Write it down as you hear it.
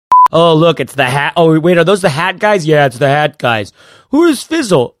Oh, look, it's the hat. Oh, wait, are those the hat guys? Yeah, it's the hat guys. Who is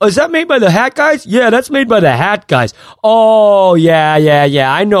Fizzle? Is that made by the hat guys? Yeah, that's made by the hat guys. Oh,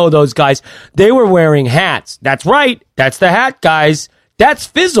 yeah. I know those guys. They were wearing hats. That's right. That's the hat guys. That's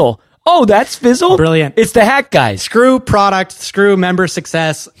Fizzle. Oh, that's Fizzle? Brilliant. It's the hat guys. Screw product, screw member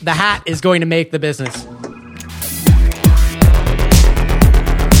success. The hat is going to make the business.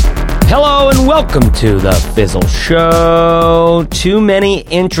 Hello and welcome to the Fizzle Show. Too many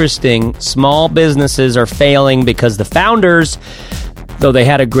interesting small businesses are failing because the founders, though they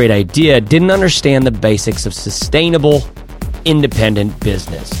had a great idea, didn't understand the basics of sustainable, independent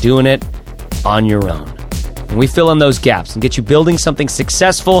business, doing it on your own. And we fill in those gaps and get you building something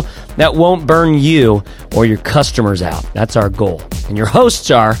successful that won't burn you or your customers out. That's our goal. And your hosts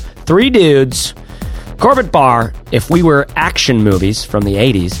are three dudes. Corbett Barr, if we were action movies from the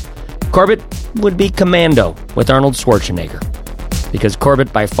 80s, Corbett would be Commando with Arnold Schwarzenegger, because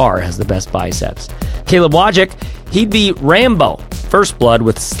Corbett by far has the best biceps. Caleb Wojcik, he'd be Rambo, First Blood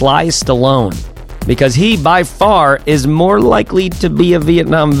with Sly Stallone, because he by far is more likely to be a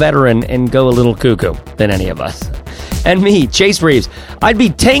Vietnam veteran and go a little cuckoo than any of us. And me, Chase Reeves, I'd be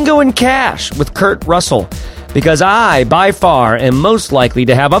Tango and Cash with Kurt Russell, because I by far am most likely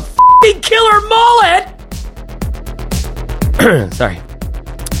to have a f***ing killer mullet. Sorry.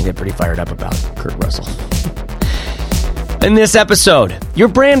 I get pretty fired up about Kurt Russell. In this episode, your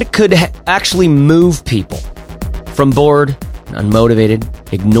brand could actually move people from bored, unmotivated,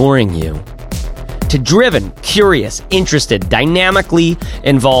 ignoring you, to driven, curious, interested, dynamically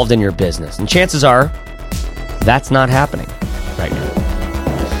involved in your business. And chances are, that's not happening right now.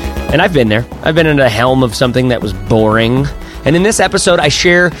 And I've been there. I've been in the helm of something that was boring. And in this episode, I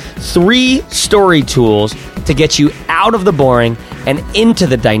share 3 story tools to get you out of the boring and into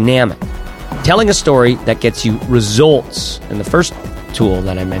the dynamic. Telling a story that gets you results. And the first tool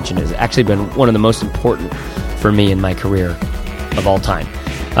that I mentioned has actually been one of the most important for me in my career of all time.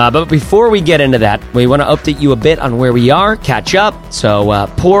 But before we get into that, we want to update you a bit on where we are, catch up. So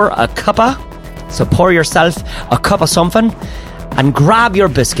pour yourself a cup of something and grab your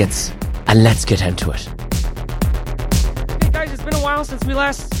biscuits and let's get into it. Hey guys, it's been a while since we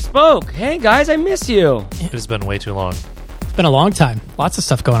last spoke. Hey guys, I miss you. It has been way too long. It's been a long time. Lots of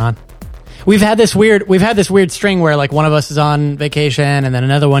stuff going on. We've had this weird string where like one of us is on vacation and then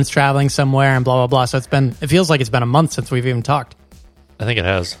another one's traveling somewhere and blah blah blah. So it feels like it's been a month since we've even talked. I think it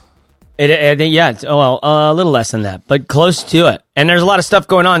has. It's a little less than that, but close to it. And there's a lot of stuff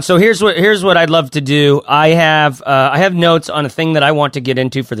going on. So here's what I'd love to do. I have notes on a thing that I want to get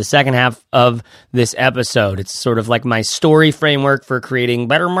into for the second half of this episode. It's sort of like my story framework for creating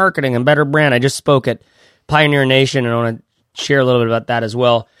better marketing and better brand. I just spoke at Pioneer Nation, and I want to share a little bit about that as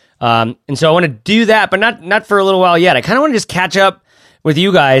well. And so I want to do that, but not for a little while yet. I kind of want to just catch up with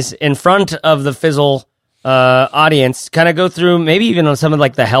you guys in front of the Fizzle audience, kind of go through maybe even on some of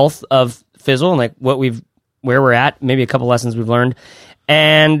like the health of Fizzle and like where we're at, maybe a couple lessons we've learned,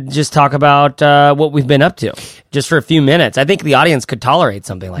 and just talk about what we've been up to just for a few minutes. I think the audience could tolerate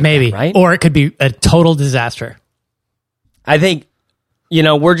something like maybe that, right? Or it could be a total disaster. I think,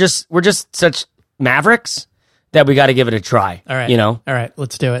 we're just such mavericks that we got to give it a try. All right. All right,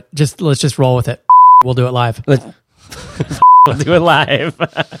 let's do it. Let's just roll with it. We'll do it live. We'll do it live.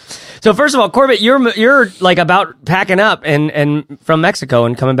 So first of all, Corbett, you're like about packing up and from Mexico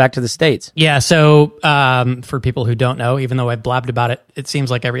and coming back to the States. Yeah. So for people who don't know, even though I blabbed about it, it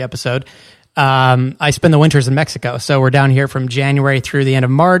seems like every episode, I spend the winters in Mexico. So we're down here from January through the end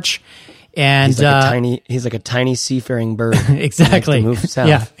of March. And he's like a tiny seafaring bird. Exactly. Move south.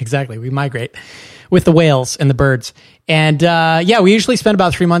 Yeah, exactly. We migrate with the whales and the birds. And we usually spend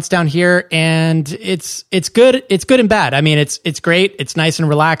about 3 months down here, and it's good. It's good and bad. I mean, it's great. It's nice and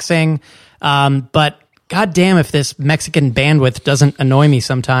relaxing. But goddamn, if this Mexican bandwidth doesn't annoy me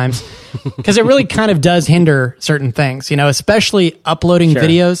sometimes, because it really kind of does hinder certain things. Especially uploading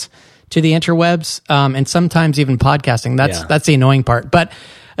videos to the interwebs, and sometimes even podcasting. That's the annoying part. But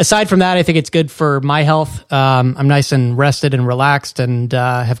aside from that, I think it's good for my health. I'm nice and rested and relaxed, and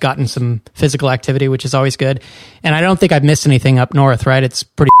have gotten some physical activity, which is always good. And I don't think I've missed anything up north, right? It's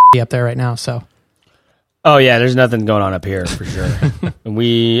pretty up there right now, so. Oh, yeah, there's nothing going on up here, for sure.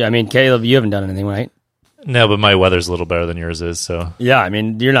 Caleb, you haven't done anything, right? No, but my weather's a little better than yours is, so. Yeah,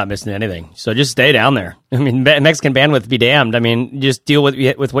 you're not missing anything. So just stay down there. Mexican bandwidth be damned. Just deal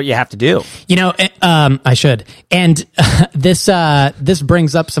with what you have to do. I should. And this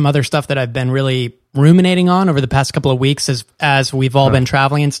brings up some other stuff that I've been really ruminating on over the past couple of weeks as we've all been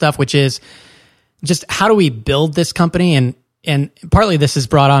traveling and stuff, which is just how do we build this company? And partly this is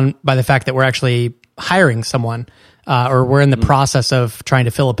brought on by the fact that we're actually hiring someone or we're in the process of trying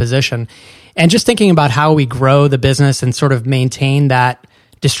to fill a position. And just thinking about how we grow the business and sort of maintain that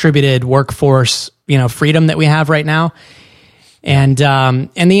distributed workforce, freedom that we have right now, and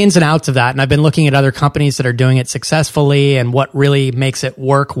the ins and outs of that. And I've been looking at other companies that are doing it successfully and what really makes it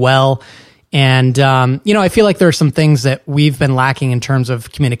work well. And, I feel like there are some things that we've been lacking in terms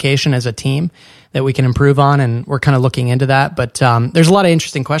of communication as a team that we can improve on, and we're kind of looking into that. But there's a lot of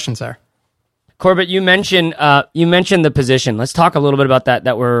interesting questions there. Corbett, you mentioned the position. Let's talk a little bit about that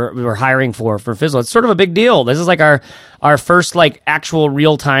we were hiring for Fizzle. It's sort of a big deal. This is like our first like actual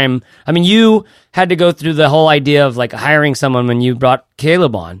real time. I mean, you had to go through the whole idea of like hiring someone when you brought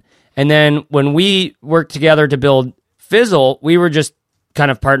Caleb on, and then when we worked together to build Fizzle, we were just kind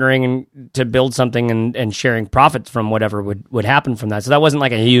of partnering to build something and sharing profits from whatever would happen from that. So that wasn't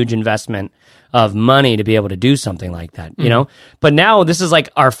like a huge investment of money to be able to do something like that, But now this is like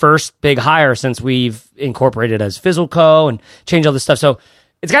our first big hire since we've incorporated as Fizzle Co. and changed all this stuff. So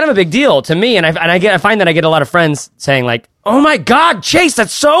it's kind of a big deal to me. And I find that I get a lot of friends saying like, "Oh my God, Chase,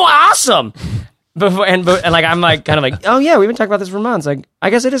 that's so awesome." And like I'm like kind of like, "Oh yeah, we've been talking about this for months." Like I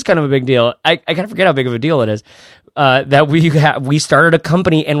guess it is kind of a big deal. I kind of forget how big of a deal it is. That we started a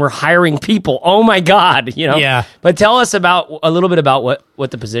company and we're hiring people. Oh my God, Yeah. But tell us a little bit about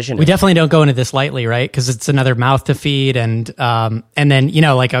what the position is. We definitely don't go into this lightly, right? Because it's another mouth to feed, and then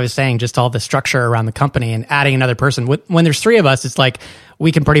like I was saying, just all the structure around the company and adding another person. When there's three of us, it's like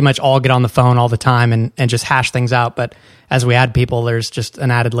we can pretty much all get on the phone all the time and just hash things out. But as we add people, there's just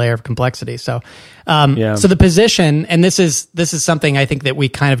an added layer of complexity. So, so the position, and this is something I think that we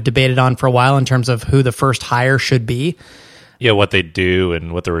kind of debated on for a while in terms of who the first hire should be. Yeah, what they do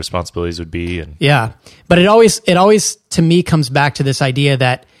and what their responsibilities would be. And yeah, but it always to me comes back to this idea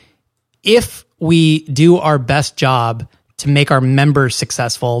that if we do our best job to make our members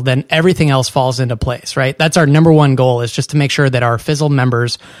successful, then everything else falls into place, right? That's our number one goal, is just to make sure that our Fizzle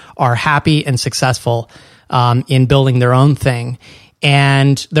members are happy and successful in building their own thing.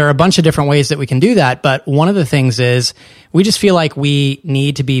 And there are a bunch of different ways that we can do that. But one of the things is we just feel like we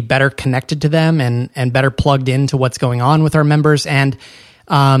need to be better connected to them and better plugged into what's going on with our members, and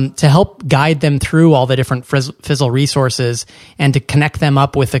to help guide them through all the different Fizzle resources and to connect them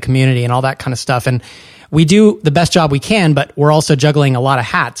up with the community and all that kind of stuff. And we do the best job we can, but we're also juggling a lot of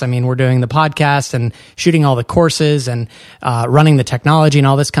hats. I mean, we're doing the podcast and shooting all the courses and running the technology and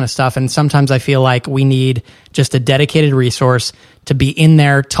all this kind of stuff. And sometimes I feel like we need just a dedicated resource to be in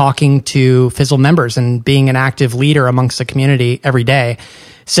there talking to Fizzle members and being an active leader amongst the community every day.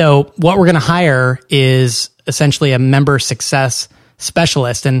 So what we're going to hire is essentially a member success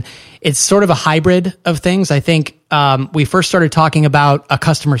specialist. And it's sort of a hybrid of things. I think we first started talking about a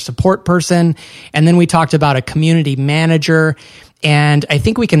customer support person, and then we talked about a community manager. And I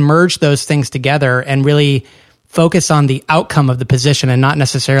think we can merge those things together and really focus on the outcome of the position and not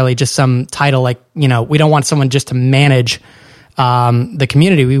necessarily just some title. Like, we don't want someone just to manage the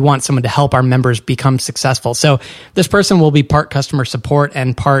community. We want someone to help our members become successful. So this person will be part customer support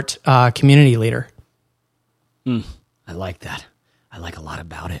and part community leader. I like that. I like a lot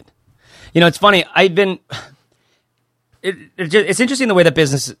about it. It's funny. It's interesting the way that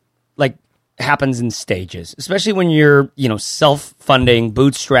business like happens in stages, especially when you're, self-funding,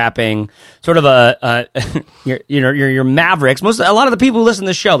 bootstrapping, sort of you're mavericks. A lot of the people who listen to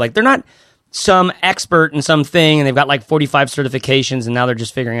the show, like they're not some expert in something and they've got like 45 certifications and now they're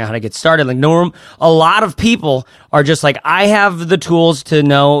just figuring out how to get started. Like a lot of people are just like, I have the tools to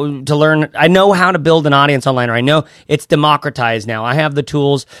learn. I know how to build an audience online, or I know it's democratized now. I have the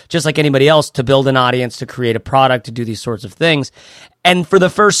tools just like anybody else to build an audience, to create a product, to do these sorts of things. And for the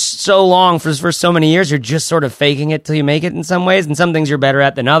first so many years, you're just sort of faking it till you make it in some ways. And some things you're better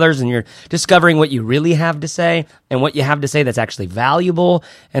at than others. And you're discovering what you really have to say and what you have to say that's actually valuable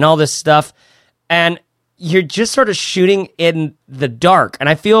and all this stuff. And you're just sort of shooting in the dark. And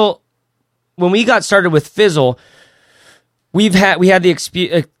I feel when we got started with Fizzle, we had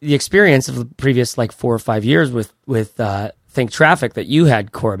the experience of the previous like 4 or 5 years with Think Traffic that you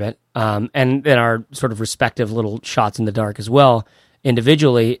had, Corbett, and then our sort of respective little shots in the dark as well,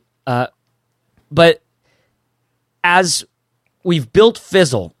 individually. But as we've built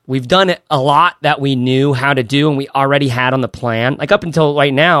Fizzle, we've done it a lot that we knew how to do and we already had on the plan. Like up until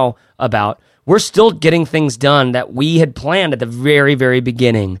right now, we're still getting things done that we had planned at the very, very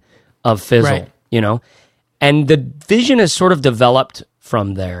beginning of Fizzle, right. And the vision has sort of developed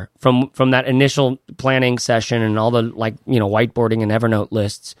from there, from that initial planning session and all the whiteboarding and Evernote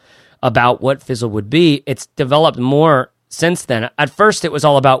lists about what Fizzle would be. It's developed more since then. At first, it was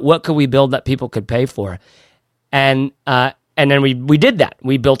all about what could we build that people could pay for, and And then we did that.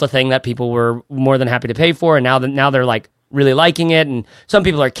 We built a thing that people were more than happy to pay for, and now they're like really liking it. And some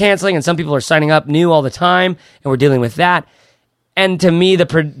people are canceling, and some people are signing up new all the time, and we're dealing with that. And to me,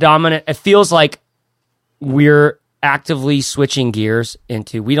 it feels like we're actively switching gears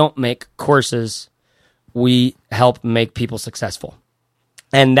into, we don't make courses, we help make people successful.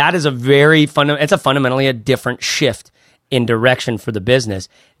 And that is it's fundamentally a different shift in direction for the business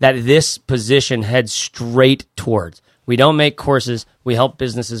that this position heads straight towards. We don't make courses, we help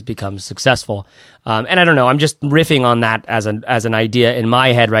businesses become successful. And I don't know, I'm just riffing on that as an idea in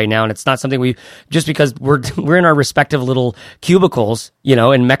my head right now. And it's not something just because we're in our respective little cubicles,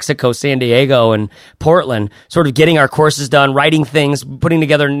 in Mexico, San Diego, and Portland, sort of getting our courses done, writing things, putting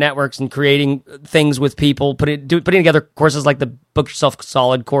together networks and creating things with people, putting together courses like the Book Yourself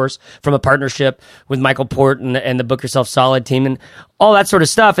Solid course from a partnership with Michael Port and the Book Yourself Solid team and all that sort of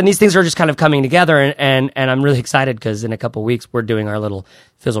stuff. And these things are just kind of coming together. And I'm really excited because in a couple of weeks, we're doing our little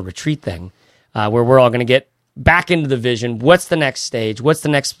Fizzle retreat thing. Where we're all going to get back into the vision. What's the next stage? What's the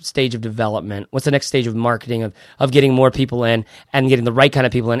next stage of development? What's the next stage of marketing, of getting more people in and getting the right kind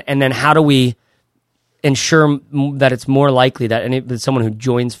of people in? And then how do we ensure that it's more likely that someone who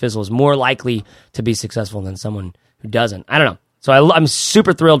joins Fizzle is more likely to be successful than someone who doesn't? I don't know. So I'm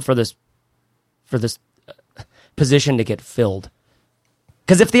super thrilled for this position to get filled.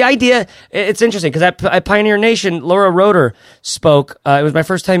 Because if the idea, it's interesting, because at Pioneer Nation, Laura Roeder spoke. It was my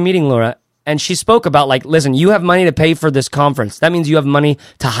first time meeting Laura. And she spoke about, like, listen, you have money to pay for this conference. That means you have money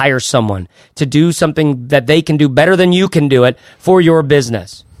to hire someone to do something that they can do better than you can do it for your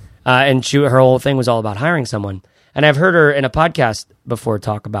business. And her whole thing was all about hiring someone. And I've heard her in a podcast before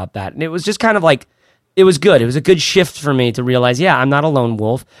talk about that. And it was just kind of like, it was good. It was a good shift for me to realize, yeah, I'm not a lone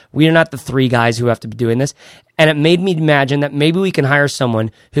wolf. We are not the three guys who have to be doing this. And it made me imagine that maybe we can hire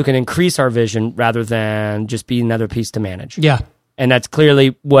someone who can increase our vision rather than just be another piece to manage. Yeah. And that's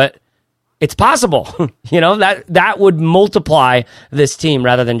clearly what... It's possible, that would multiply this team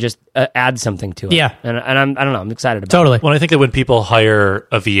rather than just add something to it. Yeah. And I don't know, I'm excited about Totally. it. Well, I think that when people hire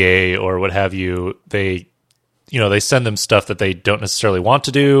a VA or what have you, they send them stuff that they don't necessarily want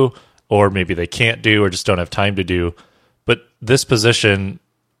to do, or maybe they can't do, or just don't have time to do. But this position,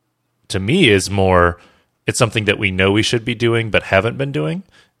 to me, is more, it's something that we know we should be doing, but haven't been doing.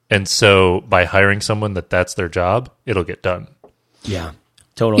 And so by hiring someone that's their job, it'll get done. Yeah.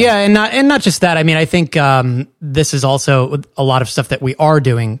 Totally. Yeah, and not just that. I mean, I think this is also a lot of stuff that we are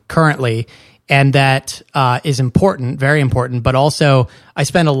doing currently, and that is important, very important. But also, I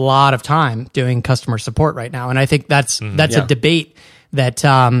spend a lot of time doing customer support right now, and I think that's a debate that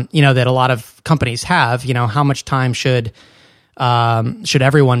that a lot of companies have. How much time should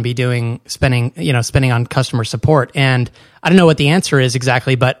everyone be spending on customer support? And I don't know what the answer is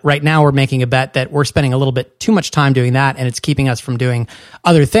exactly, but right now we're making a bet that we're spending a little bit too much time doing that, and it's keeping us from doing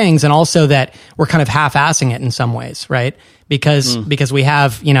other things, and also that we're kind of half-assing it in some ways, right? Because we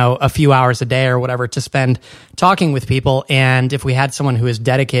have, a few hours a day or whatever to spend talking with people, and if we had someone who is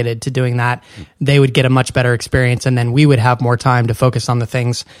dedicated to doing that, they would get a much better experience, and then we would have more time to focus on the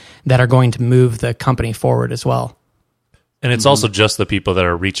things that are going to move the company forward as well. And it's also just the people that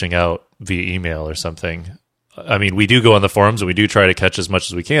are reaching out via email or something. I mean, we do go on the forums and we do try to catch as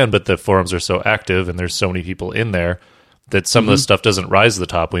much as we can, but the forums are so active and there's so many people in there that some of the stuff doesn't rise to the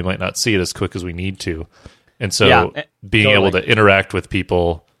top. We might not see it as quick as we need to. And so being able to interact with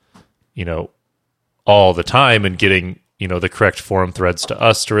people, all the time and getting, the correct forum threads to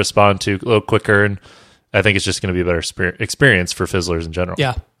us to respond to a little quicker. And I think it's just going to be a better experience for Fizzlers in general.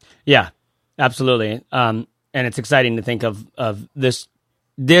 Yeah. Yeah, absolutely. And it's exciting to think of this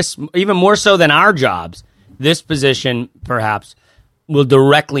even more so than our jobs. This position perhaps will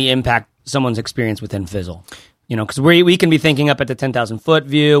directly impact someone's experience within Fizzle. Because we can be thinking up at the 10,000 foot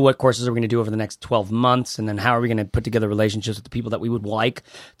view, what courses are we going to do over the next 12 months, and then how are we going to put together relationships with the people that we would like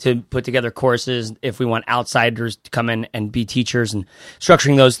to put together courses if we want outsiders to come in and be teachers, and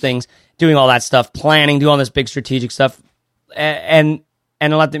structuring those things, doing all that stuff, planning, doing all this big strategic stuff, and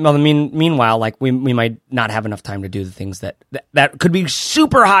meanwhile, like we might not have enough time to do the things that could be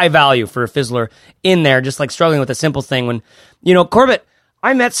super high value for a Fizzler in there, just like struggling with a simple thing. When, Corbett,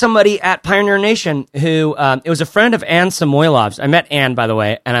 I met somebody at Pioneer Nation who, it was a friend of Ann Samoilov's. I met Ann, by the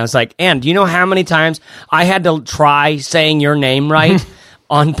way, and I was like, Ann, do you know how many times I had to try saying your name right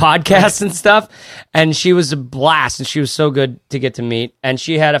on podcasts and stuff? And she was a blast, and she was so good to get to meet. And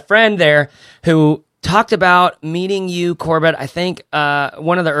she had a friend there who talked about meeting you, Corbett. I think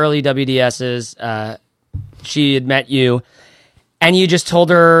one of the early WDSs, she had met you. and you just told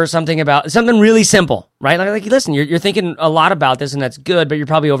her something really simple, right? Like listen, you're thinking a lot about this, and that's good, but you're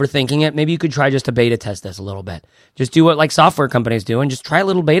probably overthinking it. Maybe you could try just to beta test this a little bit. Just do what like software companies do, and just try a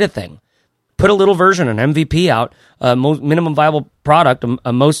little beta thing. Put a little version, an MVP out, minimum viable product,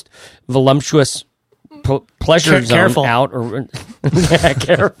 a most voluptuous pleasure zone out, or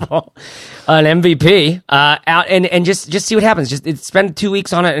careful, an MVP out, and just see what happens. Just spend 2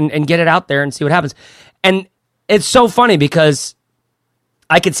 weeks on it and get it out there and see what happens. And it's so funny because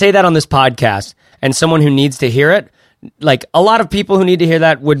I could say that on this podcast, and someone who needs to hear it, like a lot of people who need to hear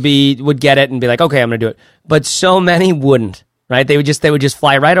that would get it and be like, okay, I'm going to do it. But so many wouldn't. Right? They would just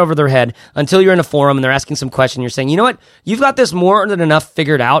fly right over their head until you're in a forum and they're asking some question. You're saying, you know what? You've got this more than enough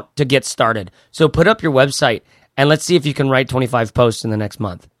figured out to get started. So put up your website and let's see if you can write 25 posts in the next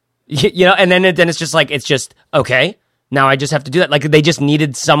month. You know, and then it's just like, it's just, okay, now I just have to do that. Like they just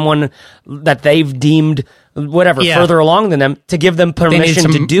needed someone that they've deemed further along than them to give them permission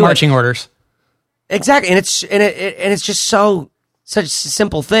to do marching orders. Exactly. And it's just such a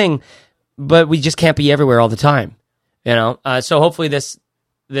simple thing, but we just can't be everywhere all the time. You know, so hopefully this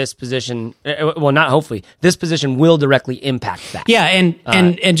position, not hopefully, this position will directly impact that. Yeah,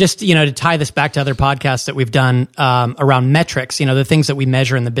 and just, you know, to tie this back to other podcasts that we've done around metrics, you know, the things that we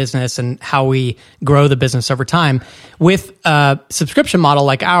measure in the business and how we grow the business over time. With a subscription model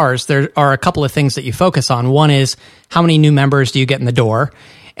like ours, there are a couple of things that you focus on. One is how many new members do you get in the door?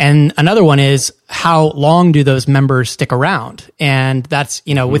 And another one is how long do those members stick around? And that's,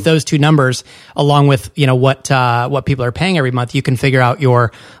 you know, with those two numbers, along with, you know, what people are paying every month, you can figure out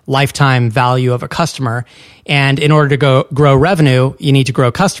your lifetime value of a customer. And in order to grow revenue, you need to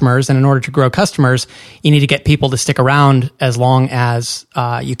grow customers. And in order to grow customers, you need to get people to stick around as long as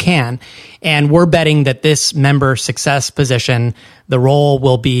you can. And we're betting that this member success position, the role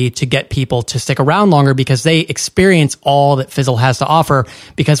will be to get people to stick around longer because they experience all that Fizzle has to offer,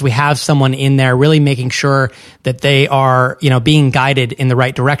 because we have someone in there really making sure that they are, you know, being guided in the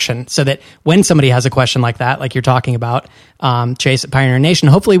right direction, so that when somebody has a question like that, like you're talking about, Chase at Pioneer Nation,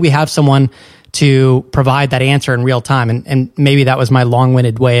 hopefully we have someone to provide that answer in real time. And maybe that was my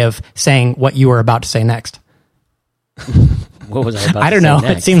long-winded way of saying what you were about to say next. What was I about to say? I don't know.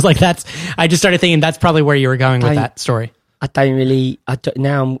 Next? It seems like I just started thinking that's probably where you were going with that story.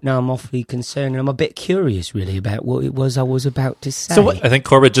 Now I'm awfully concerned, and I'm a bit curious really about what it was I was about to say. So I think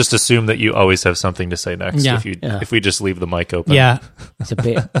Corbett just assumed that you always have something to say next. Yeah. If we just leave the mic open. Yeah. It's a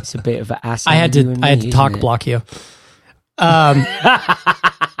bit of an ass. I had to talk block you.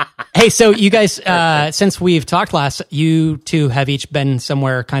 Hey, so you guys, since we've talked last, you two have each been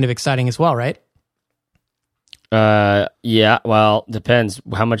somewhere kind of exciting as well, right? Yeah, well, depends.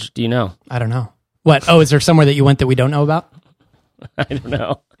 How much do you know? I don't know. What? Oh, is there somewhere that you went that we don't know about? I don't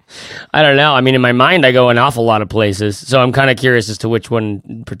know. I mean, in my mind, I go an awful lot of places, so I'm kind of curious as to which one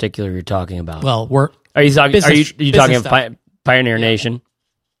in particular you're talking about. Well, are you talking? Business, are you talking about Pioneer Nation?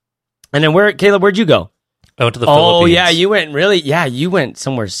 And then Caleb? Where'd you go? I went to the Philippines. Oh yeah, you went really? Yeah, you went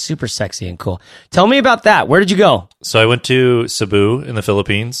somewhere super sexy and cool. Tell me about that. Where did you go? So I went to Cebu in the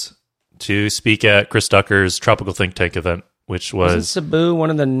Philippines to speak at Chris Ducker's Tropical Think Tank event, which was... Wasn't Cebu one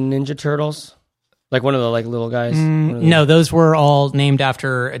of the Ninja Turtles? Like one of the like little guys? No, those were all named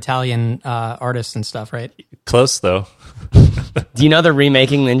after Italian artists and stuff, right? Close, though. Do you know they're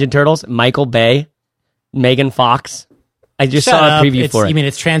remaking Ninja Turtles? Michael Bay, Megan Fox. I just saw a preview for it. You mean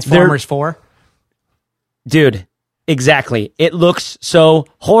it's Transformers 4? Dude, exactly. It looks so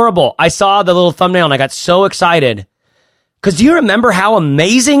horrible. I saw the little thumbnail and I got so excited. Because do you remember how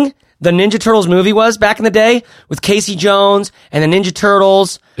amazing the Ninja Turtles movie was back in the day? With Casey Jones and the Ninja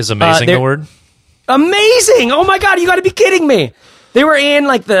Turtles. Is amazing the word? Amazing! Oh my God, you gotta be kidding me. They were in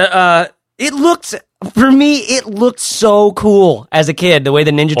like it looked so cool as a kid, the way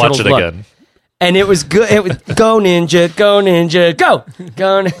the Ninja Turtles looked. Watch it again. And it was good. It was go Ninja, go Ninja, go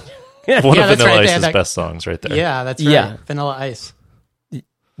Ninja. One of Vanilla right. Ice's best songs right there. Yeah, that's right. Yeah. Vanilla Ice.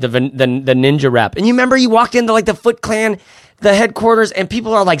 The ninja rap. And you remember you walked into like the Foot Clan, the headquarters, and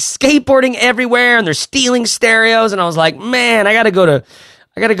people are like skateboarding everywhere and they're stealing stereos. And I was like, man, I gotta go to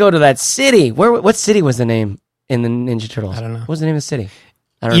that city. What city was the name in the Ninja Turtles? I don't know. What was the name of the city?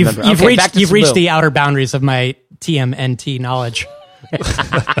 I don't remember. You've reached the outer boundaries of my TMNT knowledge.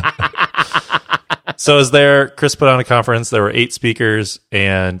 So Chris put on a conference. There were 8 speakers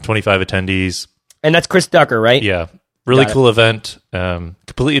and 25 attendees. And that's Chris Ducker, right? Yeah. Really cool event.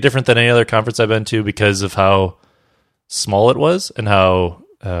 Completely different than any other conference I've been to because of how small it was and how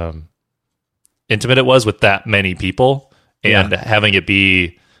intimate it was with that many people. And having it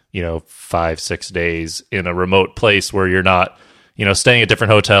be, 5-6 days in a remote place where you're not staying at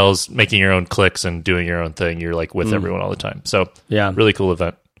different hotels, making your own clicks and doing your own thing. You're like with everyone all the time. So Yeah. really cool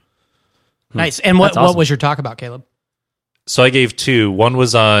event. Nice. And what awesome. was your talk about, Caleb? So I gave 2. One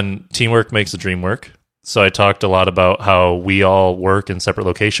was on teamwork makes the dream work. So I talked a lot about how we all work in separate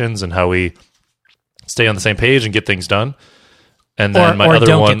locations and how we stay on the same page and get things done. And then my other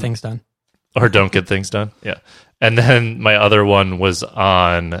don't one, get things done. or don't get things done. Yeah. And then my other one was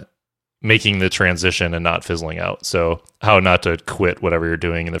on making the transition and not fizzling out. So how not to quit whatever you're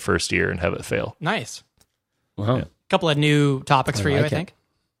doing in the first year and have it fail. Nice. Wow. Yeah. Couple of new topics for you, like I it. think.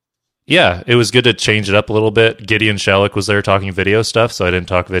 Yeah, it was good to change it up a little bit. Gideon Shalek was there talking video stuff, so I didn't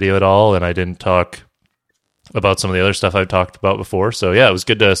talk video at all, and I didn't talk about some of the other stuff I've talked about before. So yeah, it was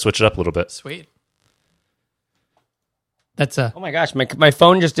good to switch it up a little bit. Sweet. That's Oh my gosh, my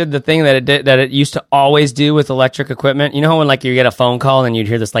phone just did the thing that it used to always do with electric equipment. You know when like you get a phone call and you'd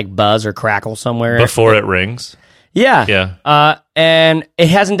hear this like buzz or crackle somewhere Before it rings. Yeah, Yeah. and it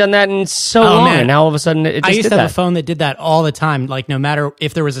hasn't done that in so long, man. and now all of a sudden it just I used did to have that. a phone that did that all the time. Like no matter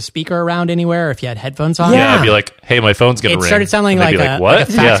if there was a speaker around anywhere, or if you had headphones on, Yeah, I'd be like, hey, my phone's going to it ring. started sounding And they'd like, be a, like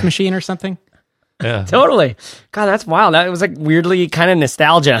a fax Yeah. machine or something. Yeah. Totally. God, that's wild. That was like weirdly kind of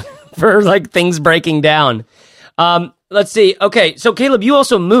nostalgia for like things breaking down. Let's see. Okay, so Caleb, you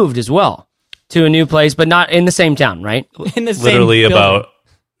also moved as well to a new place, but not in the same town, right? In the same Literally building. about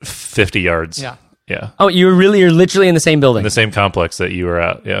 50 yards. Yeah. Yeah. Oh, you're literally in the same building. In the same complex that you were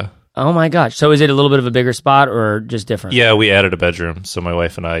at. Yeah. Oh my gosh. So is it a little bit of a bigger spot or just different? Yeah, we added a bedroom, so my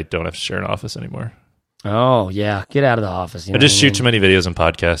wife and I don't have to share an office anymore. Oh yeah. Get out of the office. You I know just what shoot too many videos and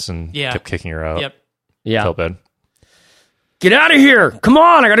podcasts and Yeah. kept kicking her out. Yep. Yeah. Felt bad. Get out of here. Come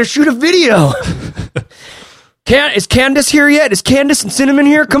on. I got to shoot a video. Is Candace here yet? Is Candace and Cinnamon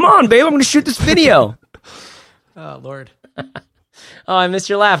here? Come on, babe. I'm going to shoot this video. Oh Lord. Oh, I miss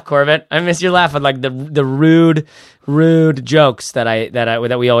your laugh, Corbett. I miss your laugh with like the rude jokes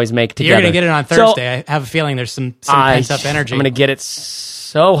that we always make together. You're gonna get it on So, Thursday. I have a feeling there's some pent up energy. I'm gonna get it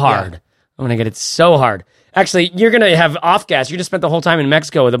so hard. Yeah. I'm gonna get it so hard. Actually, you're gonna have off gas. You just spent the whole time in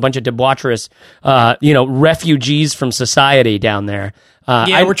Mexico with a bunch of debaucherous, refugees from society down there.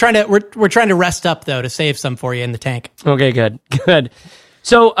 Yeah, we're trying to rest up though to save some for you in the tank. Okay, good.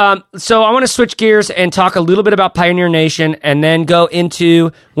 So I want to switch gears and talk a little bit about Pioneer Nation and then go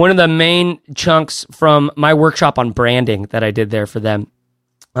into one of the main chunks from my workshop on branding that I did there for them.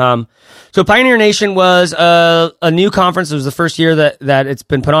 So Pioneer Nation was a new conference. It was the first year that it's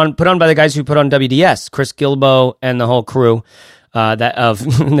been put on by the guys who put on WDS, Chris Gilbo and the whole crew, that of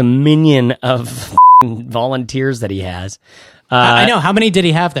the minion of volunteers that he has. I know. How many did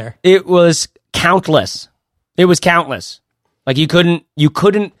he have there? It was countless. Like you couldn't,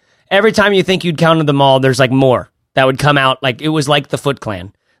 every time you think you'd counted them all, there's like more that would come out. Like it was like the Foot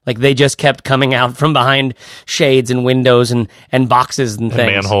Clan. Like they just kept coming out from behind shades and windows and boxes and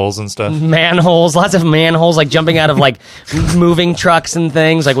things. Manholes and stuff. Manholes, lots of manholes, like jumping out of like moving trucks and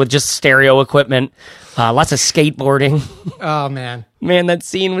things, like with just stereo equipment. Lots of skateboarding. Oh man. Man, that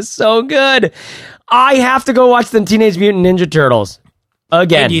scene was so good. I have to go watch the Teenage Mutant Ninja Turtles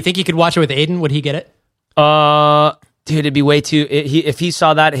again. Hey, do you think you could watch it with Aiden? Would he get it? Dude, it'd be way too. If he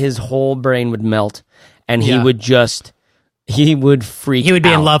saw that, his whole brain would melt, and he Yeah. would freak. He would be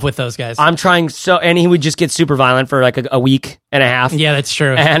in out. love with those guys. I'm trying and he would just get super violent for like a week and a half. Yeah, that's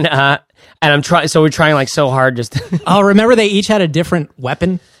true. and I'm trying. So we're trying like so hard just. Oh, remember they each had a different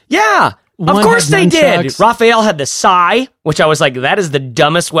weapon? Yeah, One of course had they did. nunchucks. Raphael had the sai, which I was like, that is the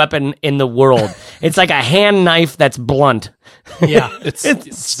dumbest weapon in the world. It's like a hand knife that's blunt. Yeah. It's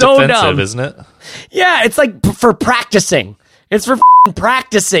so defensive, dumb. isn't it? Yeah, it's like for practicing. It's for f***ing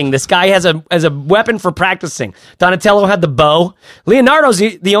practicing. This guy has a weapon for practicing. Donatello had the bow. Leonardo's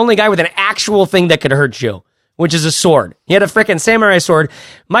the only guy with an actual thing that could hurt you, which is a sword. He had a freaking samurai sword.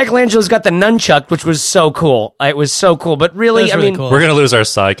 Michelangelo's got the nunchuck, which was so cool. It was so cool. But really, That's I really mean, cool. We're going to lose our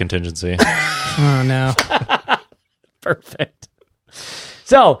psi contingency. Oh no. perfect.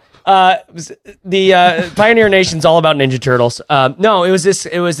 So, the Pioneer Nation's all about Ninja Turtles. No, it was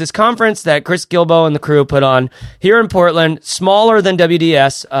this conference that Chris Gilbo and the crew put on here in Portland, smaller than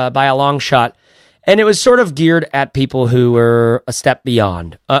WDS by a long shot, and it was sort of geared at people who were a step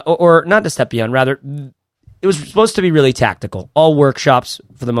beyond, or not a step beyond. Rather, it was supposed to be really tactical, all workshops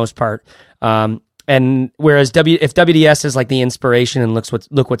for the most part. And whereas if WDS is like the inspiration and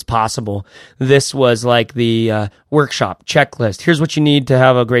look what's possible, this was like the workshop checklist. Here's what you need to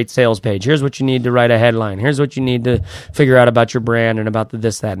have a great sales page. Here's what you need to write a headline. Here's what you need to figure out about your brand and about the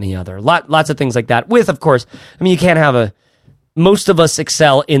this, that, and the other. Lots of things like that. With, of course, I mean, you can't have most of us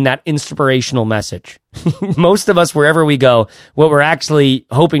excel in that inspirational message. Most of us, wherever we go, what we're actually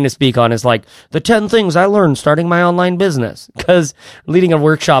hoping to speak on is like the 10 things I learned starting my online business. Because leading a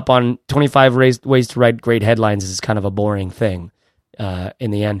workshop on 25 ways to write great headlines is kind of a boring thing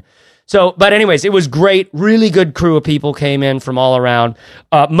in the end. So, but anyways, it was great. Really good crew of people came in from all around.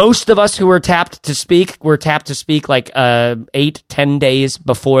 Most of us who were tapped to speak like 8-10 days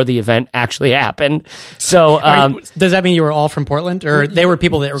before the event actually happened. So, does that mean you were all from Portland, or they were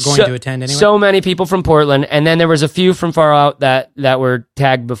people that were going to attend anyway? So many people from Portland, and then there was a few from far out that were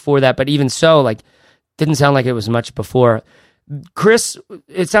tagged before that. But even so, like, didn't sound like it was much before. Chris,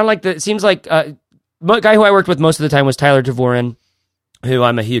 it seems like the guy who I worked with most of the time was Tyler Dvorin, who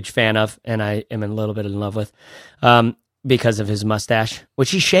I'm a huge fan of, and I am a little bit in love with, because of his mustache, which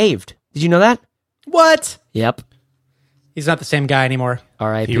he shaved. Did you know that? What? Yep. He's not the same guy anymore.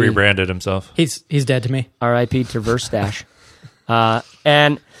 R.I.P. He rebranded himself. He's dead to me. R.I.P. Traverse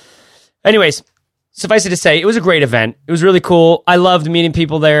and anyways, suffice it to say, it was a great event. It was really cool. I loved meeting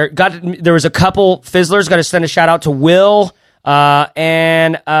people there. There was a couple Fizzlers. Got to send a shout out to Will. Was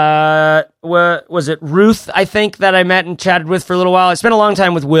it Ruth, I think, that I met and chatted with for a little while. I spent a long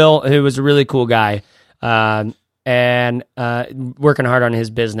time with Will, who was a really cool guy, and working hard on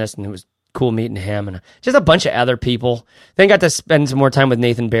his business, and it was cool meeting him, and just a bunch of other people. Then got to spend some more time with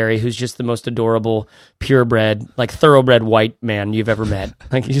Nathan Barry, who's just the most adorable, purebred, like thoroughbred white man you've ever met.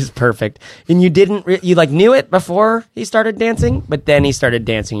 Like, he's just perfect. And you you like knew it before he started dancing, but then he started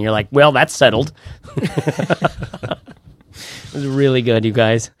dancing, and you're like, well, that's settled. It was really good, you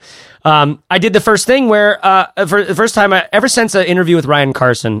guys. I did the first thing where, for the first time, ever since an interview with Ryan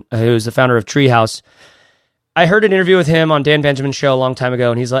Carson, who's the founder of Treehouse, I heard an interview with him on Dan Benjamin's show a long time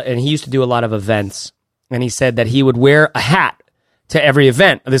ago, and he used to do a lot of events, and he said that he would wear a hat to every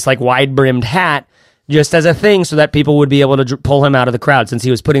event, this like wide-brimmed hat, just as a thing so that people would be able to pull him out of the crowd. Since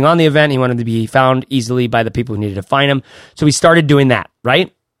he was putting on the event, he wanted to be found easily by the people who needed to find him, so he started doing that,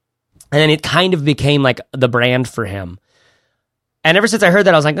 right? And then it kind of became like the brand for him. And ever since I heard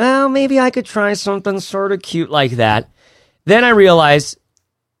that, I was like, oh, maybe I could try something sort of cute like that. Then I realized,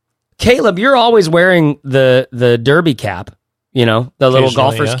 Caleb, you're always wearing the derby cap, the little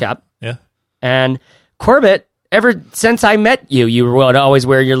golfer's cap. Yeah. And Corbett, ever since I met you, you would always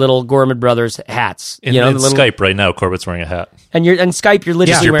wear your little Gorman Brothers hats. In Skype right now, Corbett's wearing a hat. And in Skype, you're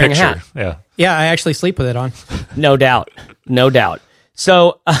literally wearing a hat. Yeah. Yeah, I actually sleep with it on. No doubt.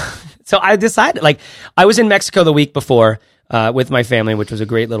 So I decided, I was in Mexico the week before, with my family, which was a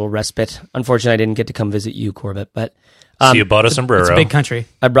great little respite. Unfortunately, I didn't get to come visit you, Corbett, but so you bought a sombrero. It's a big country.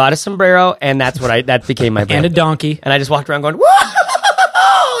 I brought a sombrero, and that became my brand. And a donkey. And I just walked around going, whoa,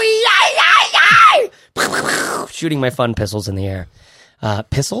 shooting my fun pistols in the air.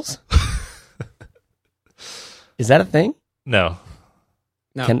 Pistols? Is that a thing? No.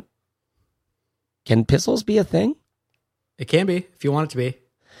 Can pistols be a thing? It can be, if you want it to be.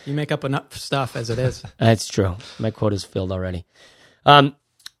 You make up enough stuff as it is. That's true. My quota's filled already.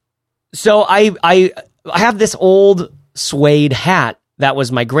 So I have this old suede hat that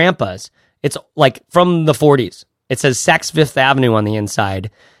was my grandpa's. It's like from the 40s. It says Saks Fifth Avenue on the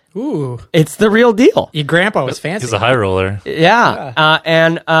inside. Ooh. It's the real deal. Your grandpa was fancy. He's a high roller. Yeah.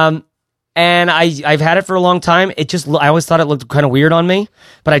 And I've had it for a long time. I always thought it looked kind of weird on me,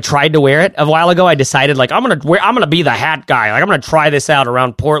 but I tried to wear it. A while ago, I decided I'm gonna be the hat guy. I'm gonna try this out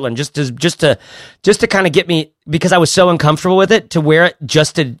around Portland just to kind of get me, because I was so uncomfortable with it, to wear it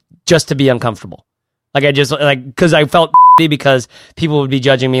just to be uncomfortable. Because I felt because people would be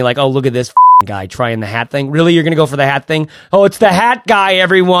judging me oh, look at this guy trying the hat thing. Really, you're gonna go for the hat thing? Oh, it's the hat guy,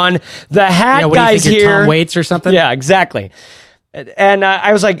 everyone. The hat guy's do you think, here. Tom Waits or something? Yeah, exactly. And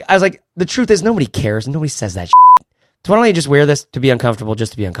I was like, the truth is, nobody cares. Nobody says that. So why don't I just wear this to be uncomfortable,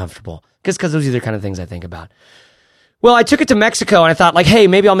 just to be uncomfortable? Because those are the kind of things I think about. Well, I took it to Mexico, and I thought, hey,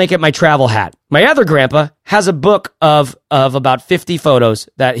 maybe I'll make it my travel hat. My other grandpa has a book of about 50 photos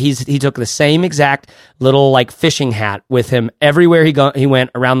that he took the same exact little fishing hat with him everywhere he went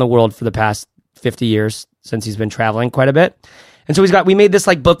around the world for the past 50 years, since he's been traveling quite a bit. And so we made this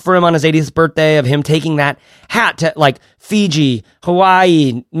book for him on his 80th birthday of him taking that hat to Fiji,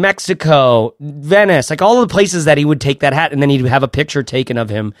 Hawaii, Mexico, Venice, all of the places that he would take that hat, and then he'd have a picture taken of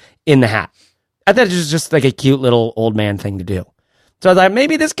him in the hat. I thought it was just a cute little old man thing to do. So I thought,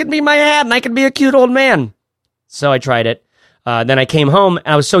 maybe this could be my hat and I could be a cute old man. So I tried it. Then I came home, and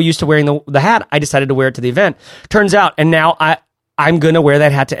I was so used to wearing the hat, I decided to wear it to the event. Turns out, and now I'm going to wear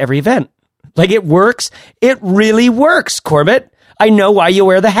that hat to every event. It works. It really works, Corbett. I know why you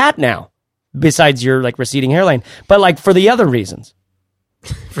wear the hat now, besides your receding hairline, but for the other reasons.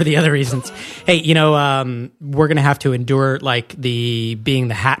 for the other reasons. Hey, we're going to have to endure like being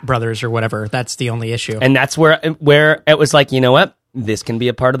the Hat Brothers or whatever. That's the only issue. And that's where it was like, you know what? This can be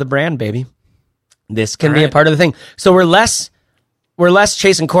a part of the brand, baby. This can be a part of the thing. So we're less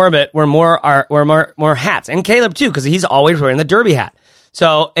Chase and Corbett. We're more hats, and Caleb too, because he's always wearing the derby hat.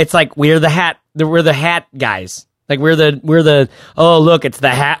 So it's like we're the hat guys. Like we're the oh look, it's the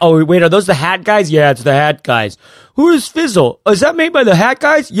hat. Oh wait, are those the hat guys? Yeah, it's the hat guys. Who is Fizzle? Is that made by the hat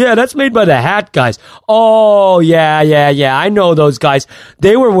guys? Yeah, that's made by the hat guys. Oh yeah. I know those guys.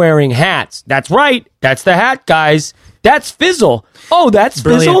 They were wearing hats. That's right. That's the hat guys. That's Fizzle. Oh, that's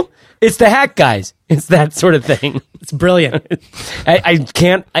Brilliant. Fizzle. It's the hat guys. It's that sort of thing. It's brilliant. It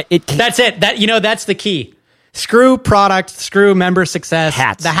can't. That's it. That's the key. Screw product, screw member success.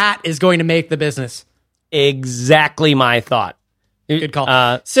 Hats. The hat is going to make the business. Exactly my thought. Good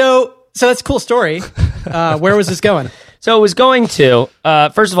call. So that's a cool story. Where was this going? So it was going to,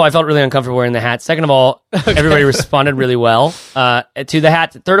 first of all, I felt really uncomfortable wearing the hat. Second of all, everybody responded really well to the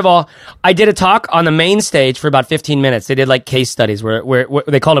hat. Third of all, I did a talk on the main stage for about 15 minutes. They did like case studies where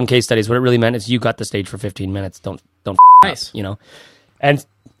they called them case studies. What it really meant is you got the stage for 15 minutes. Don't Nice. up, And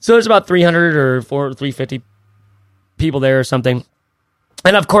so there's about 300 or 350 people there or something.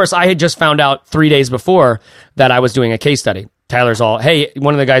 And of course, I had just found out 3 days before that I was doing a case study. Tyler's all, hey,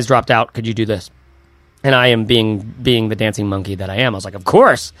 one of the guys dropped out. Could you do this? And I am being the dancing monkey that I am. I was like, of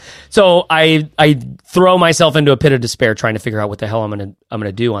course. So I throw myself into a pit of despair trying to figure out what the hell I'm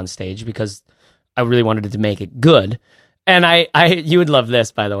gonna do on stage because I really wanted to make it good. And you would love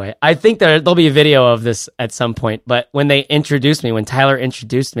this, by the way. I think there'll be a video of this at some point. But when Tyler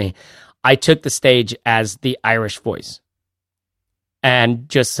introduced me, I took the stage as the Irish voice. And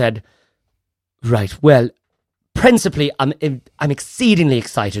just said, right, well, principally, I'm exceedingly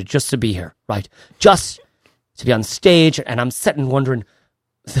excited just to be here, right? Just to be on stage, and I'm sitting wondering,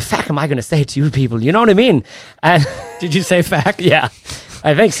 the fuck am I going to say to you people? You know what I mean? And Did you say fact? yeah,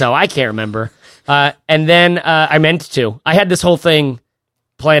 I think so. I can't remember. And then I meant to. I had this whole thing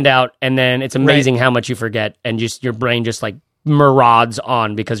planned out, and then it's amazing how much you forget, and just your brain just like marauds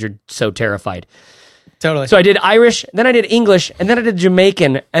on because you're so terrified. Totally. So I did Irish, then I did English, and then I did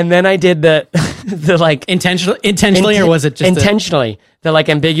Jamaican, and then I did the like intentionally, or was it just intentionally the like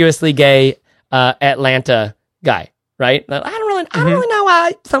ambiguously gay Atlanta guy, right? Like, I don't really know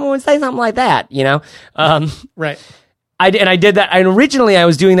why someone would say something like that, right? I did that. And originally, I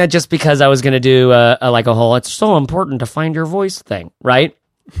was doing that just because I was going to do a whole "it's so important to find your voice" thing, right?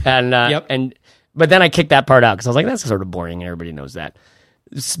 And but then I kicked that part out because I was like, that's sort of boring, and everybody knows that.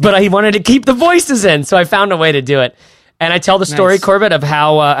 But I wanted to keep the voices in, so I found a way to do it. And I tell the story, Nice. Corbett, of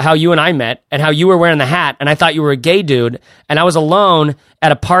how you and I met and how you were wearing the hat, and I thought you were a gay dude, and I was alone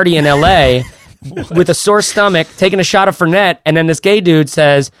at a party in L.A. with a sore stomach, taking a shot of Fernet, and then this gay dude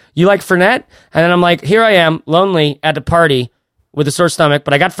says, "You like Fernet?" And then I'm like, here I am, lonely at the party with a sore stomach,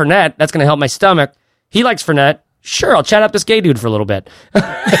 but I got Fernet. That's going to help my stomach. He likes Fernet. Sure, I'll chat up this gay dude for a little bit.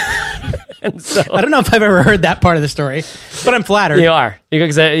 And so, I don't know if I've ever heard that part of the story, but I'm flattered. you are,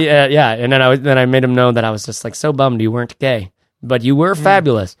 because yeah. And then I made him know that I was just like so bummed you weren't gay, but you were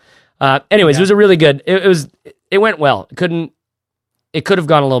fabulous. Anyways, it was a really good. It went well. It could have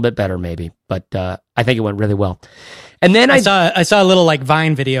gone a little bit better maybe, but I think it went really well. And then I saw a little like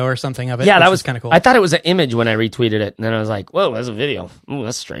Vine video or something of it. yeah, that which was is kind of cool. I thought it was an image when I retweeted it, and then I was like, whoa, that's a video. Ooh,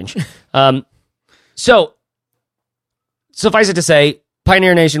 that's strange. So suffice it to say,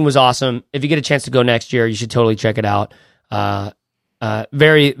 Pioneer Nation was awesome. If you get a chance to go next year, you should totally check it out.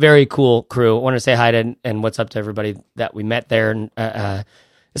 Very, very cool crew. I want to say hi to and what's up to everybody that we met there, and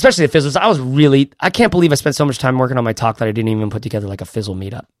especially the Fizzles. I can't believe I spent so much time working on my talk that I didn't even put together like a Fizzle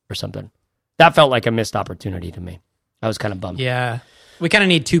meetup or something. That felt like a missed opportunity to me. I was kind of bummed. Yeah. We kind of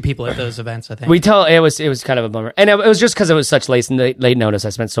need two people at those events, I think. It was kind of a bummer, and it was just because it was such late notice. I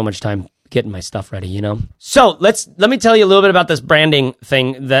spent so much time getting my stuff ready, So let me tell you a little bit about this branding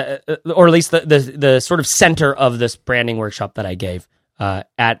thing, or at least the sort of center of this branding workshop that I gave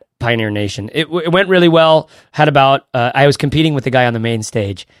at Pioneer Nation. It went really well. Had about I was competing with the guy on the main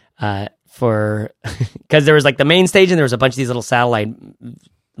stage for because there was like the main stage and there was a bunch of these little satellite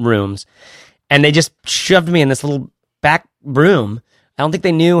rooms, and they just shoved me in this little back room. I don't think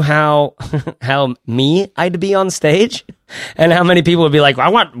they knew how me I'd be on stage, and how many people would be like, "I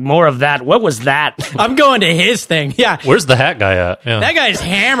want more of that. What was that?" I'm going to his thing. Yeah, Where's the hat guy at? Yeah. that guy's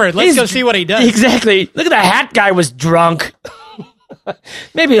hammered. Let's go see what he does. Exactly. Look at the hat guy was drunk.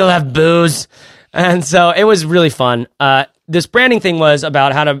 Maybe he'll have booze. And so it was really fun. This branding thing was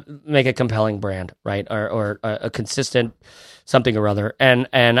about how to make a compelling brand, right? Or a consistent something or other. And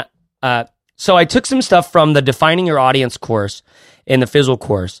so I took some stuff from the Defining Your Audience course, in the Fizzle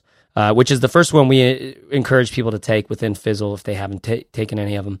course, which is the first one we encourage people to take within Fizzle if they haven't taken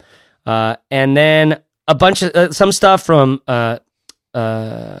any of them. And then a bunch of some stuff from the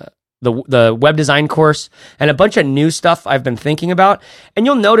web design course, and a bunch of new stuff I've been thinking about. And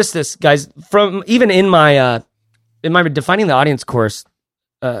you'll notice this, guys, from even in my defining the audience course.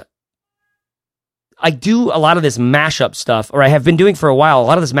 I do a lot of this mashup stuff, or I have been doing for a while, a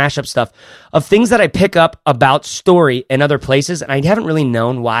lot of this mashup stuff of things that I pick up about story in other places, and I haven't really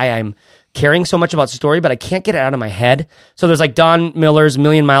known why I'm caring so much about story, but I can't get it out of my head. So there's like Don Miller's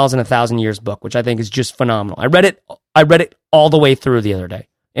Million Miles in a Thousand Years book, which I think is just phenomenal. I read it all the way through the other day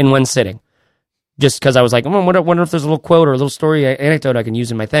in one sitting, just because I was like, I wonder if there's a little quote or a little story anecdote I can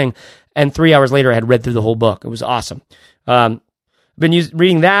use in my thing. And 3 hours later, I had read through the whole book. It was awesome. Been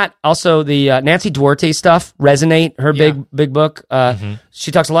reading that. Also, the Nancy Duarte stuff, Resonate, her big book.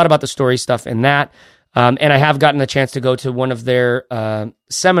 She talks a lot about the story stuff in that. And I have gotten the chance to go to one of their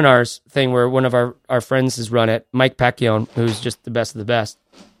seminars thing where one of our friends has run it, Mike Pacquiao, who's just the best of the best,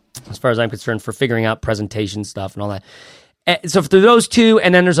 as far as I'm concerned, for figuring out presentation stuff and all that. So through those two,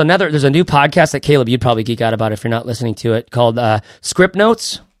 and then there's a new podcast that Caleb, you'd probably geek out about if you're not listening to it, called Script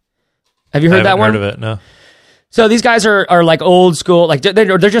Notes. Have you heard that one? I haven't heard of it, no. So these guys are like old school, like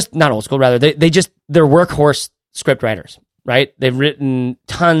they're just not old school, rather. They're workhorse script writers, right? They've written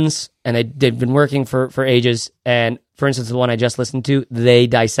tons, and they've been working for ages. And for instance, the one I just listened to, they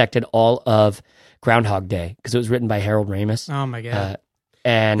dissected all of Groundhog Day because it was written by Harold Ramis. Oh my God.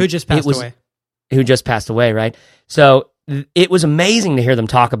 And who just passed away? Who just passed away, right? So it was amazing to hear them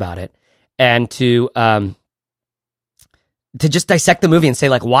talk about it and to just dissect the movie and say,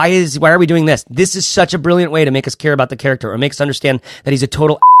 like, why are we doing this? This is such a brilliant way to make us care about the character, or make us understand that he's a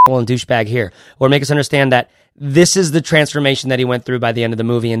total asshole and douchebag here, or make us understand that this is the transformation that he went through by the end of the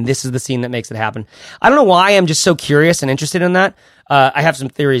movie, and this is the scene that makes it happen. I don't know why I'm just so curious and interested in that. I have some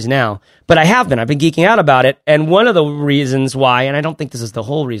theories now, but I've been geeking out about it, and one of the reasons why, and I don't think this is the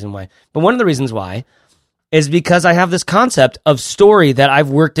whole reason why, but one of the reasons why is because I have this concept of story that I've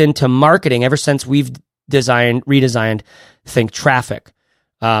worked into marketing ever since we've redesigned Think Traffic,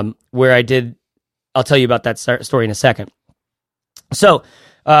 where I'll tell you about that story in a second. So,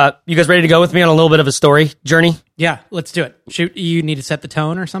 you guys ready to go with me on a little bit of a story journey? Yeah, let's do it. You need to set the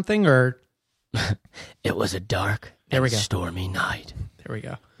tone or something, or? It was a dark and stormy night. There we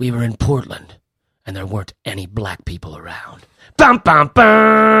go. We were in Portland, and there weren't any black people around. Bum, bum,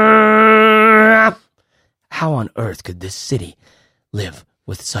 bum. How on earth could this city live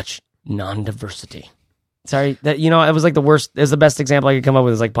with such non-diversity? Sorry, it was like the worst. It was the best example I could come up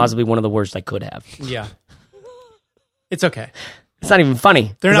with. Is like possibly one of the worst I could have. Yeah, it's okay. It's not even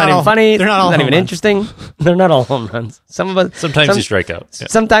funny. They're not even funny. They're not even interesting. They're not all home runs. Sometimes you strike out. Yeah.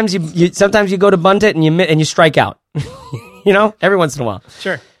 Sometimes you go to bunt it and you strike out. Every once in a while.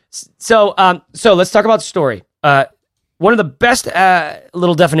 Sure. So let's talk about story. One of the best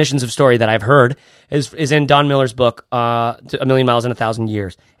little definitions of story that I've heard is in Don Miller's book, A Million Miles in a Thousand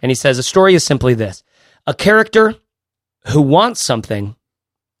Years. And he says, a story is simply this: a character who wants something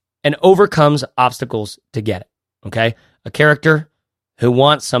and overcomes obstacles to get it. Okay? A character who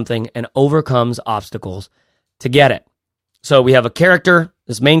wants something and overcomes obstacles to get it. So we have a character,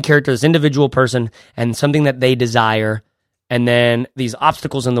 this main character, this individual person, and something that they desire, and then these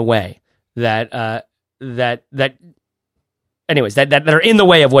obstacles in the way that are in the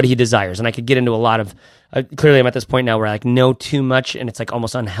way of what he desires. And I could get into a lot of, clearly I'm at this point now where I know too much, and it's like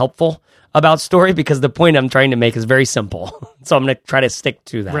almost unhelpful about story, because the point I'm trying to make is very simple. So I'm going to try to stick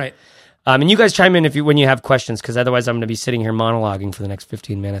to that. Right. And you guys chime in when you have questions, because otherwise I'm going to be sitting here monologuing for the next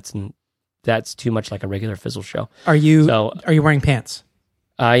 15 minutes, and that's too much like a regular Fizzle show. Are you wearing pants?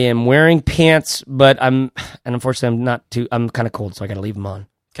 I am wearing pants, but unfortunately I'm kind of cold, so I got to leave them on.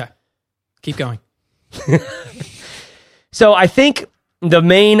 Okay. Keep going. So I think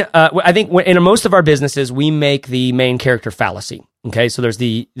in most of our businesses, we make the main character fallacy. Okay, so this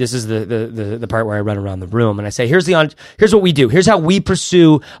is the part where I run around the room and I say, here's what we do. Here's how we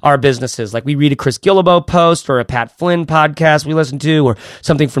pursue our businesses. Like we read a Chris Guillebeau post or a Pat Flynn podcast we listen to, or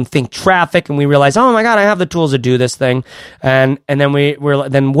something from Think Traffic, and we realize, oh my God, I have the tools to do this thing. And then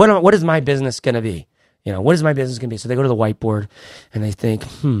what is my business going to be? What is my business going to be? So they go to the whiteboard and they think,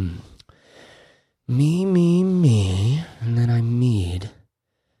 me, and then I me'd.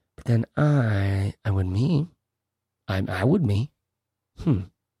 But then I would me. I would me.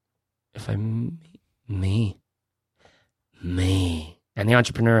 If I me. And the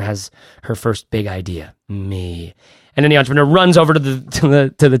entrepreneur has her first big idea, me. And then the entrepreneur runs over to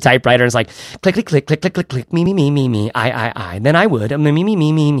the typewriter and is like, click, click, click, click, click, click, click, me, I. Then I would, me,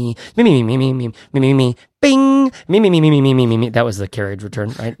 bing, me. That was the carriage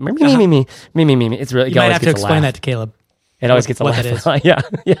return, right? Me. It's really, You might have to explain that to Caleb. It always gets a what laugh. that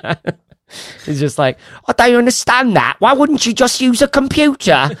is. Yeah. He's just like, I don't understand that. Why wouldn't you just use a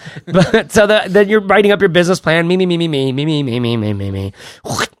computer? But so then you're writing up your business plan, me. And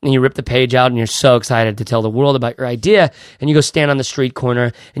you rip the page out and you're so excited to tell the world about your idea. And you go stand on the street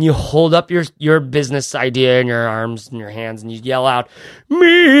corner and you hold up your business idea in your arms and your hands and you yell out,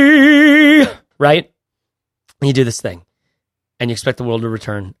 me, right? And you do this thing and you expect the world to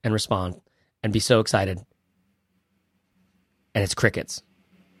return and respond and be so excited. And it's crickets.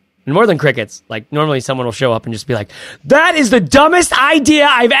 And more than crickets, like normally someone will show up and just be like, that is the dumbest idea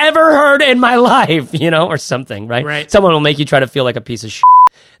I've ever heard in my life, or something, right? Right. Someone will make you try to feel like a piece of shit.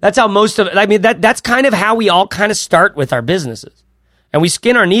 That's how most of it, that's kind of how we all kind of start with our businesses. And we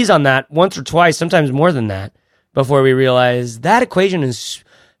skin our knees on that once or twice, sometimes more than that, before we realize that equation is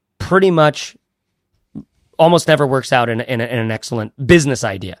pretty much almost never works out in an excellent business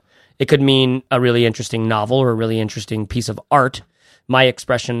idea. It could mean a really interesting novel or a really interesting piece of art, my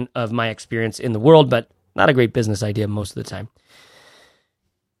expression of my experience in the world, but not a great business idea most of the time.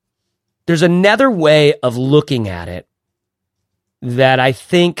 There's another way of looking at it that I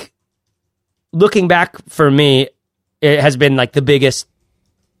think, looking back for me, it has been like the biggest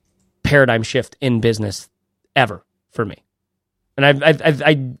paradigm shift in business ever for me. And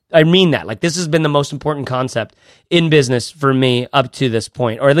I mean that. Like, this has been the most important concept in business for me up to this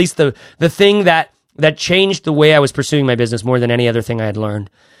point, or at least the thing that changed the way I was pursuing my business more than any other thing I had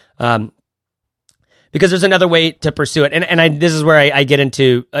learned. Because there's another way to pursue it. And this is where I get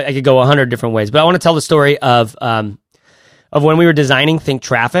into, I could go 100 different ways, but I want to tell the story of when we were designing Think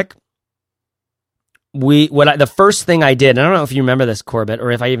Traffic. The first thing I did, and I don't know if you remember this, Corbett, or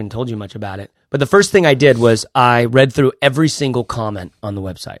if I even told you much about it, but the first thing I did was I read through every single comment on the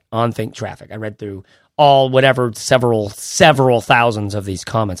website on Think Traffic. I read through several thousands of these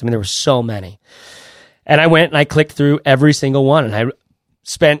comments. I mean, there were so many. And I went and I clicked through every single one, and I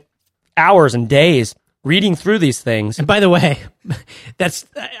spent hours and days reading through these things. And by the way,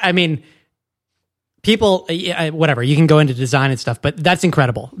 people, whatever, you can go into design and stuff, but that's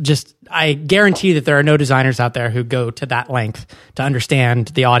incredible. Just, I guarantee that there are no designers out there who go to that length to understand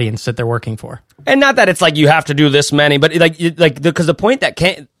the audience that they're working for. And not that it's like you have to do this many, but because the point that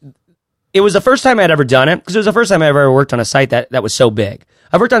it was the first time I'd ever done it, because it was the first time I ever worked on a site that was so big.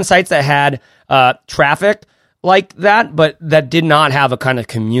 I've worked on sites that had traffic like that, but that did not have a kind of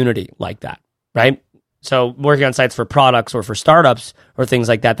community like that, right? So working on sites for products or for startups or things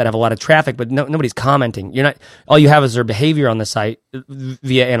like that have a lot of traffic, but nobody's commenting. All you have is their behavior on the site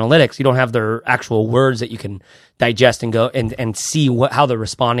via analytics. You don't have their actual words that you can digest and go and see how they're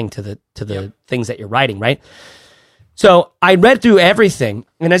responding to the things that you're writing, right? So I read through everything,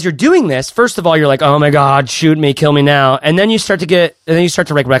 and as you're doing this, first of all, you're like, "Oh my God, shoot me, kill me now!" And then you start to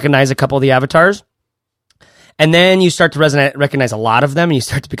like recognize a couple of the avatars, and then you start to recognize a lot of them, and you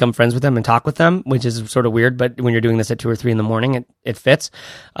start to become friends with them and talk with them, which is sort of weird. But when you're doing this at 2 or 3 in the morning, it fits.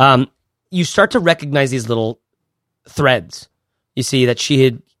 You start to recognize these little threads. You see that she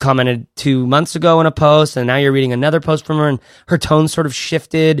had commented 2 months ago in a post, and now you're reading another post from her, and her tone sort of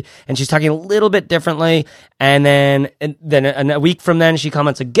shifted, and she's talking a little bit differently. And then a week from then, she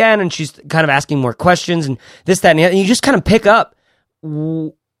comments again, and she's kind of asking more questions, and this, that, and the other. And you just kind of pick up.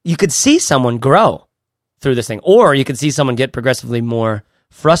 You could see someone grow through this thing, or you could see someone get progressively more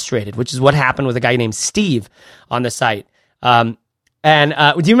frustrated, which is what happened with a guy named Steve on the site. Do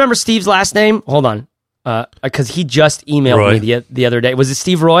you remember Steve's last name? Hold on. Because he just emailed me the other day. Was it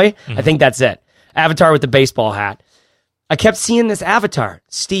Steve Roy? Mm-hmm. I think that's it. Avatar with the baseball hat. I kept seeing this avatar,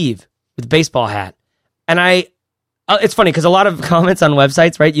 Steve with the baseball hat. And it's funny because a lot of comments on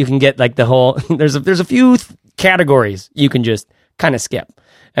websites, right? You can get like the whole, there's a few categories you can just kind of skip.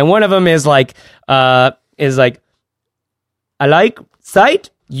 And one of them is like, I like site.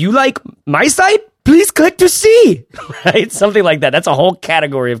 You like my site? Please click to see, right? Something like that. That's a whole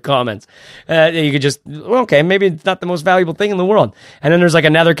category of comments. You could just, okay, maybe it's not the most valuable thing in the world. And then there's like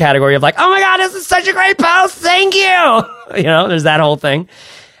another category of like, oh my God, this is such a great post. Thank you. There's that whole thing.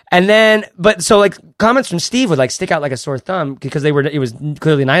 And then, so like comments from Steve would like stick out like a sore thumb because it was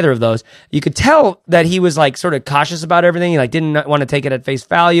clearly neither of those. You could tell that he was like sort of cautious about everything. He like didn't want to take it at face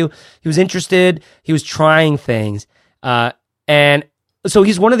value. He was interested. He was trying things. And so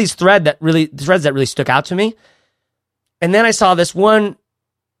he's one of these threads that really stuck out to me. And then I saw this one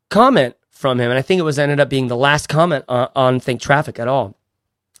comment from him, and I think it was ended up being the last comment on Think Traffic at all.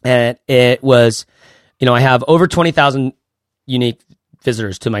 And it was, I have over 20,000 unique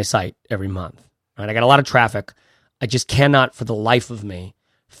visitors to my site every month. Right? I got a lot of traffic. I just cannot, for the life of me,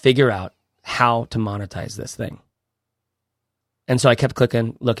 figure out how to monetize this thing. And so I kept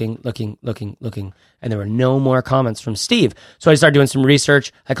clicking, looking, and there were no more comments from Steve. So I started doing some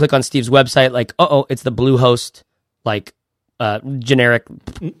research. I click on Steve's website, like, it's the Bluehost, like, generic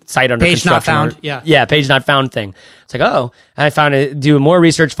site under page not construction. found. Yeah, page not found thing. It's like, and I found it, do more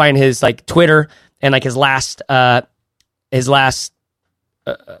research, find his like Twitter, and like his last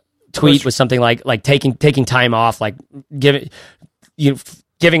tweet was something like taking time off, like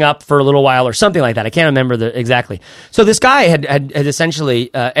giving up for a little while or something like that. I can't remember exactly. So this guy had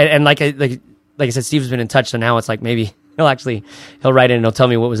essentially, and like I said, Steve's been in touch. So now it's like maybe he'll write in and he'll tell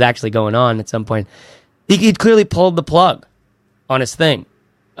me what was actually going on at some point. He clearly pulled the plug on his thing,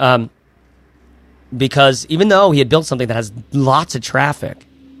 because even though he had built something that has lots of traffic,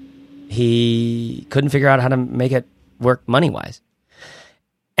 he couldn't figure out how to make it work money-wise.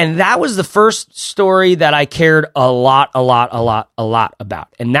 And that was the first story that I cared a lot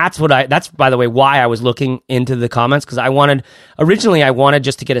about. And that's by the way, why I was looking into the comments, because I wanted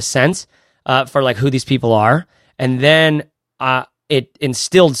just to get a sense for like who these people are. And then it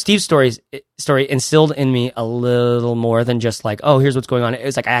instilled Steve's story instilled in me a little more than just like, here's what's going on. It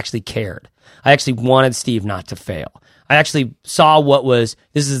was like I actually cared. I actually wanted Steve not to fail. I actually saw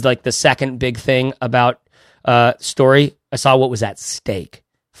this is like the second big thing about story. I saw what was at stake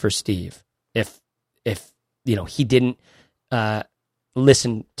for Steve if he didn't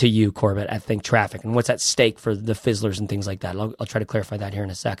listen to you, Corbett, at Think Traffic, and what's at stake for the Fizzlers and things like that. I'll try to clarify that here in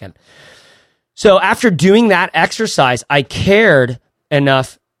a second. So after doing that exercise, I cared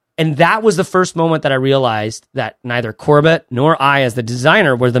enough, and that was the first moment that I realized that neither Corbett nor I, as the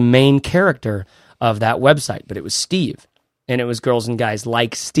designer, were the main character of that website, but it was Steve, and it was girls and guys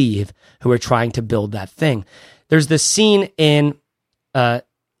like Steve who were trying to build that thing. There's this scene in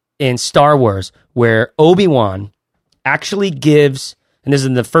Star Wars where Obi-Wan actually gives, and this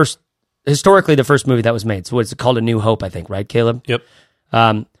is historically the first movie that was made. So what's it called? A New Hope, I think, right, Caleb? Yep.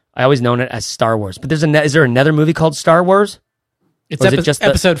 I always known it as Star Wars, but is there another movie called Star Wars? It's just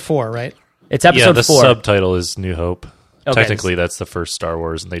episode 4, right? It's episode 4. The subtitle is New Hope. Okay. Technically, that's the first Star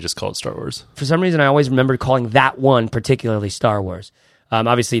Wars, and they just call it Star Wars. For some reason, I always remember calling that one particularly Star Wars.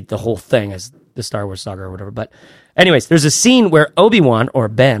 Obviously, the whole thing is the Star Wars saga or whatever. But anyways, there's a scene where Obi-Wan, or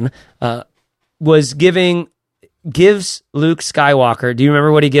Ben, gives Luke Skywalker. Do you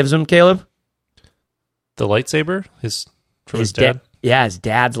remember what he gives him, Caleb? The lightsaber? From his dad? His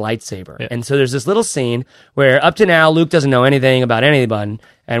dad's lightsaber. Yeah. And so there's this little scene where up to now, Luke doesn't know anything about anyone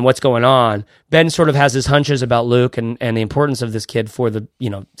and what's going on. Ben sort of has his hunches about Luke and the importance of this kid for the,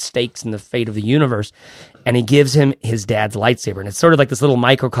 stakes and the fate of the universe. And he gives him his dad's lightsaber. And it's sort of like this little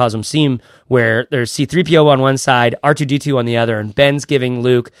microcosm scene where there's C-3PO on one side, R2-D2 on the other, and Ben's giving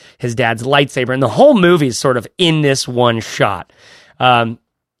Luke his dad's lightsaber. And the whole movie is sort of in this one shot. And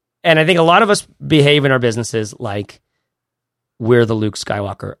I think a lot of us behave in our businesses like we're the Luke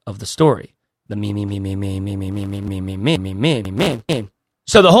Skywalker of the story. The me.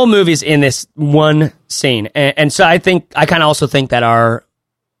 So the whole movie's in this one scene. And so I kind of also think that our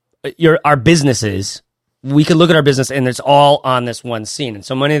businesses, we could look at our business and it's all on this one scene. And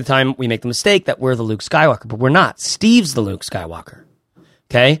so many of the time we make the mistake that we're the Luke Skywalker, but we're not. Steve's the Luke Skywalker.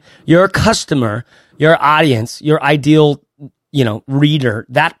 Okay? Your customer, your audience, your ideal, reader,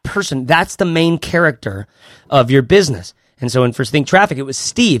 that person, that's the main character of your business. And so in First Think Traffic, it was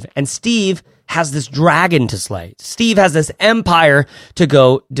Steve. And Steve has this dragon to slay. Steve has this empire to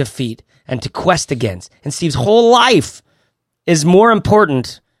go defeat and to quest against. And Steve's whole life is more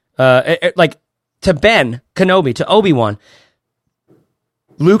important, like to Ben Kenobi, to Obi-Wan.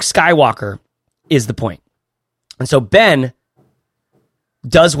 Luke Skywalker is the point. And so Ben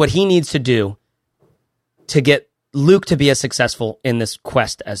does what he needs to do to get Luke to be as successful in this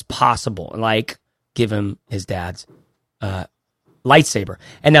quest as possible. Like, give him his dad's lightsaber.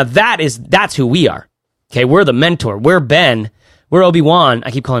 And now that's who we are. Okay, we're the mentor. We're Ben. We're Obi-Wan. I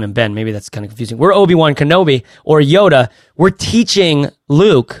keep calling him Ben. Maybe that's kind of confusing. We're Obi-Wan Kenobi or Yoda. We're teaching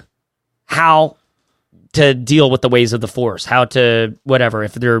Luke how to deal with the ways of the Force, how to whatever.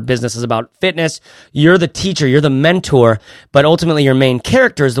 If their business is about fitness, you're the teacher, you're the mentor, but ultimately your main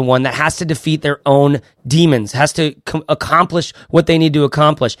character is the one that has to defeat their own demons, has to accomplish what they need to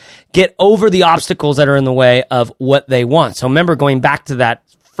accomplish, get over the obstacles that are in the way of what they want. So remember, going back to that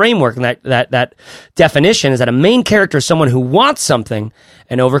framework and that definition is that a main character is someone who wants something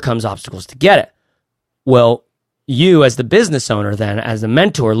and overcomes obstacles to get it. Well, you as the business owner, then as the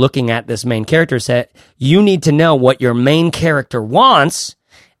mentor looking at this main character set, you need to know what your main character wants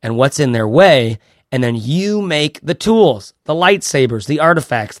and what's in their way. And then you make the tools, the lightsabers, the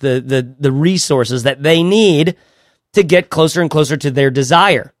artifacts, the resources that they need to get closer and closer to their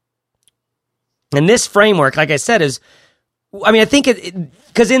desire. And this framework, like I said, I think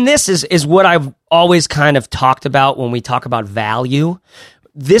because in this is what I've always kind of talked about when we talk about value.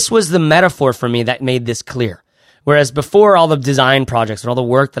 This was the metaphor for me that made this clear. Whereas before, all the design projects and all the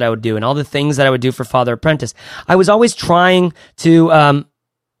work that I would do and all the things that I would do for Father Apprentice, I was always trying to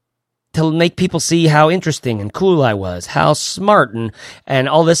make people see how interesting and cool I was, how smart and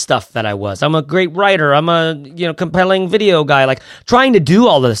all this stuff that I was. I'm a great writer. I'm a compelling video guy, like trying to do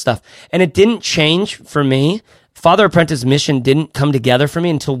all of this stuff. And it didn't change for me. Father Apprentice's mission didn't come together for me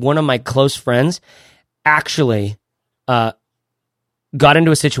until one of my close friends actually got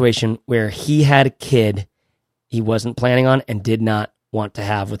into a situation where he had a kid he wasn't planning on and did not want to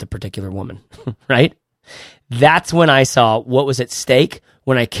have with a particular woman, right? That's when I saw what was at stake,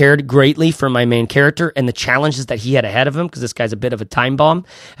 when I cared greatly for my main character and the challenges that he had ahead of him, because this guy's a bit of a time bomb.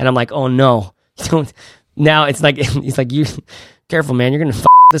 And I'm like, oh no. Now it's like, he's like, you careful, man, you're going to f***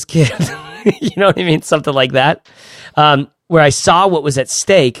 this kid. You know what I mean? Something like that. Where I saw what was at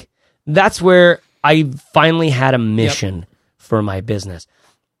stake, that's where I finally had a mission for my business.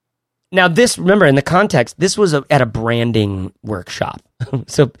 Now this, remember in the context, this was at a branding workshop.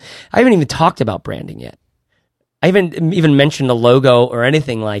 So I haven't even talked about branding yet. I haven't even mentioned a logo or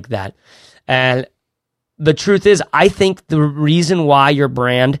anything like that. And the truth is, I think the reason why your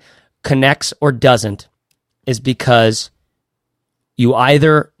brand connects or doesn't is because you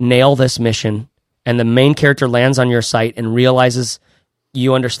either nail this mission and the main character lands on your site and realizes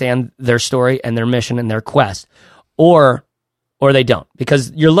you understand their story and their mission and their quest, or they don't,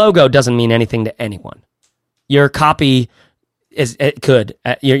 because your logo doesn't mean anything to anyone. Your copy it could.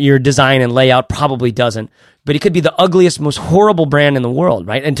 Your design and layout probably doesn't, but it could be the ugliest, most horrible brand in the world,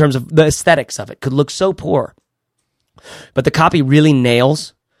 right? In terms of the aesthetics of it, could look so poor. But the copy really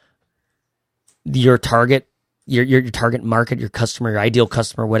nails your target, your target market, your customer, your ideal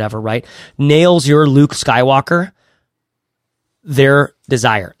customer, whatever, right? Nails your Luke Skywalker, their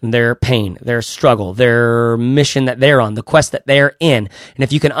desire, their pain, their struggle, their mission that they're on, the quest that they're in. And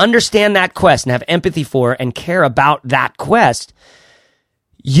if you can understand that quest and have empathy for and care about that quest,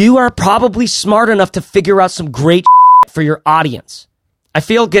 you are probably smart enough to figure out some great for your audience. I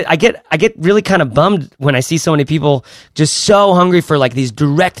get really kind of bummed when I see so many people just so hungry for like these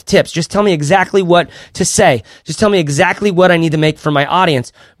direct tips. Just tell me exactly what to say. Just tell me exactly what I need to make for my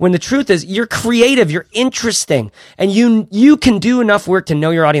audience. When the truth is, you're creative, you're interesting, and you can do enough work to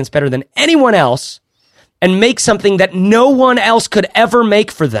know your audience better than anyone else and make something that no one else could ever make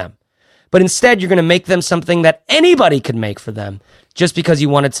for them. But instead, you're going to make them something that anybody could make for them just because you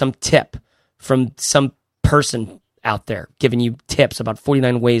wanted some tip from some person out there giving you tips about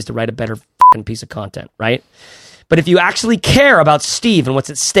 49 ways to write a better fucking piece of content, right? But if you actually care about Steve and what's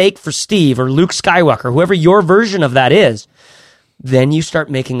at stake for Steve or Luke Skywalker, whoever your version of that is, then you start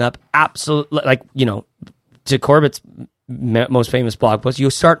making up absolute, like, to Corbett's most famous blog post, you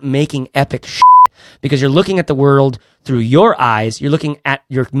start making epic shit because you're looking at the world through your eyes. You're looking at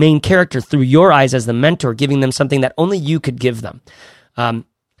your main character through your eyes as the mentor, giving them something that only you could give them.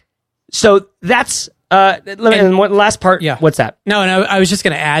 So that's, and one last part. Yeah. What's that? No, I was just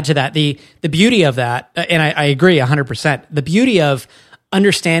going to add to that. The beauty of that, and I agree 100%, the beauty of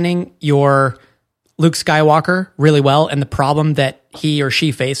understanding your Luke Skywalker really well and the problem that he or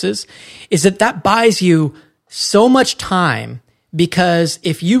she faces is that buys you so much time, because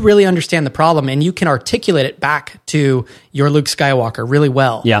if you really understand the problem and you can articulate it back to your Luke Skywalker really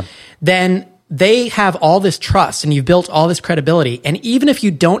well, then they have all this trust and you've built all this credibility. And even if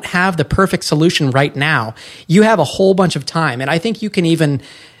you don't have the perfect solution right now, you have a whole bunch of time. And I think you can even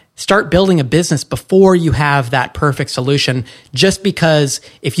start building a business before you have that perfect solution, just because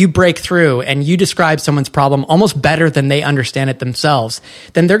if you break through and you describe someone's problem almost better than they understand it themselves,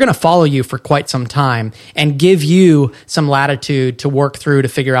 then they're going to follow you for quite some time and give you some latitude to work through to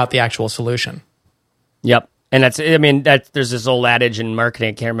figure out the actual solution. Yep. And there's this old adage in marketing,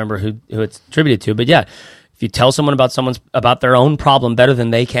 I can't remember who it's attributed to, but yeah, if you tell someone about their own problem better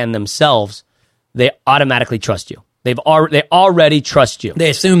than they can themselves, they automatically trust you. They already trust you. They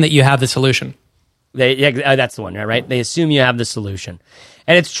assume that you have the solution. That's the one, right? They assume you have the solution.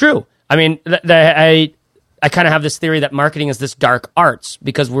 And it's true. I mean, I kind of have this theory that marketing is this dark arts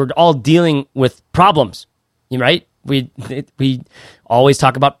because we're all dealing with problems, right? We always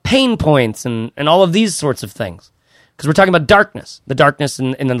talk about pain points and all of these sorts of things because we're talking about darkness, the darkness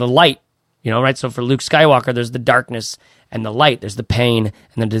and the light Right? So for Luke Skywalker, there's the darkness and the light. There's the pain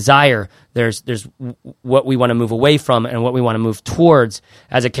and the desire. There's what we want to move away from and what we want to move towards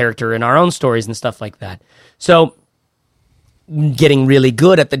as a character in our own stories and stuff like that. So getting really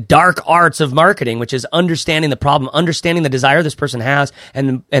good at the dark arts of marketing, which is understanding the problem, understanding the desire this person has,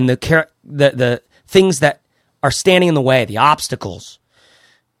 and the things that are standing in the way, the obstacles,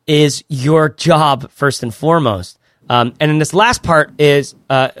 is your job first and foremost. And in this last part is,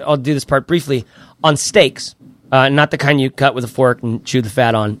 I'll do this part briefly, on steaks. Not the kind you cut with a fork and chew the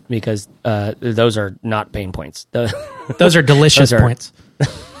fat on, because those are not pain points. Those are delicious points.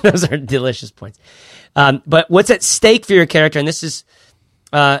 Those are delicious points. But what's at stake for your character, and this is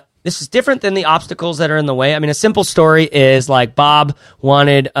different than the obstacles that are in the way. I mean, a simple story is like Bob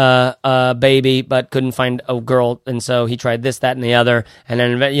wanted a baby but couldn't find a girl, and so he tried this, that, and the other, and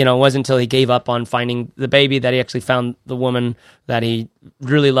then it wasn't until he gave up on finding the baby that he actually found the woman that he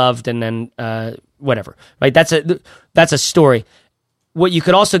really loved, and then whatever. Right? That's a story. What you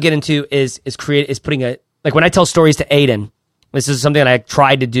could also get into is putting like when I tell stories to Aiden. This is something that I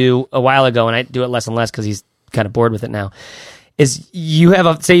tried to do a while ago, and I do it less and less because he's kind of bored with it now. Is you have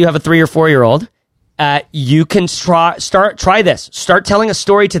a 3 or 4-year-old, you can try this. Start telling a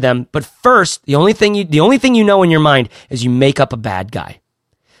story to them, but first, the only thing you know in your mind is you make up a bad guy.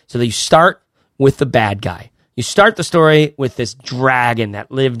 So that you start with the bad guy. You start the story with this dragon that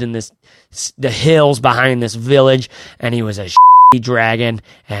lived in the hills behind this village, and he was a dragon,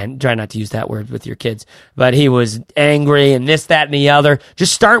 and try not to use that word with your kids, but he was angry and this, that, and the other.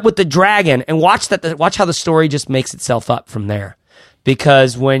 Just start with the dragon and watch how the story just makes itself up from there.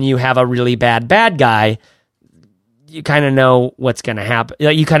 Because when you have a really bad guy, you kind of know what's going to happen.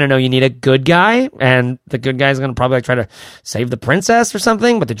 You kind of know you need a good guy, and the good guy's going to probably try to save the princess or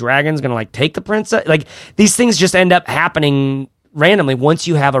something, but the dragon's going to take the princess. These things just end up happening randomly once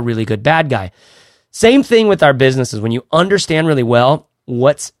you have a really good bad guy. Same thing with our businesses. When you understand really well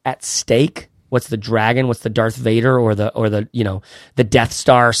what's at stake, what's the dragon, what's the Darth Vader or the Death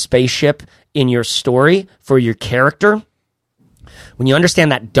Star spaceship in your story for your character, when you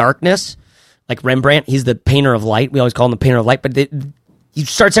understand that darkness, like Rembrandt, he's the painter of light. We always call him the painter of light, but he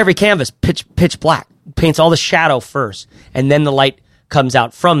starts every canvas pitch black, paints all the shadow first, and then the light comes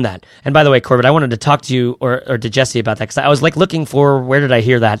out from that. And by the way, Corbett, I wanted to talk to you or to Jesse about that, because I was looking for, where did I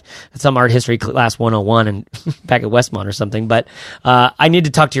hear that? Some art history class 101 and back at Westmont or something. But I need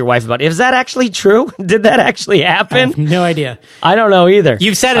to talk to your wife about it. Is that actually true? Did that actually happen? I have no idea. I don't know either.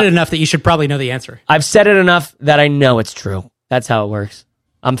 You've said it enough that you should probably know the answer. I've said it enough that I know it's true. That's how it works.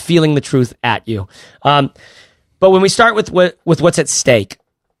 I'm feeling the truth at you. But when we start with what's at stake,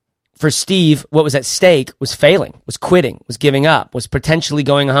 for Steve, what was at stake was failing, was quitting, was giving up, was potentially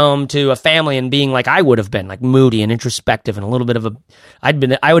going home to a family and being like I would have been, like moody and introspective and a little bit of I would have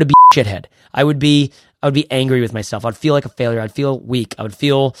been a shithead. I would be angry with myself. I'd feel like a failure. I'd feel weak. I would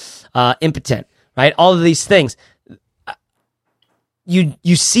feel impotent, right? All of these things.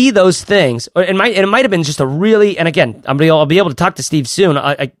 You see those things, and it might have been just a really, and again, I'll be able to talk to Steve soon.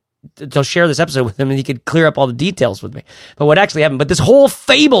 To share this episode with him, and he could clear up all the details with me. But what actually happened? But this whole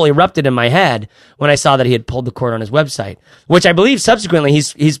fable erupted in my head when I saw that he had pulled the cord on his website, which I believe subsequently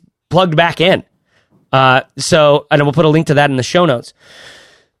he's plugged back in. So, and we'll put a link to that in the show notes.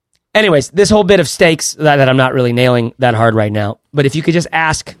 Anyways, this whole bit of stakes that I'm not really nailing that hard right now. But if you could just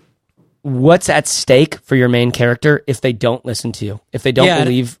ask, what's at stake for your main character if they don't listen to you, if they don't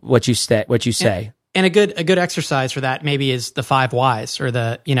believe what you say. And a good exercise for that maybe is the 5 whys, or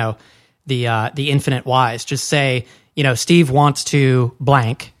the infinite whys. Just say, Steve wants to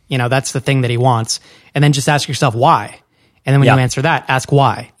blank, that's the thing that he wants. And then just ask yourself why. And then when you answer that, ask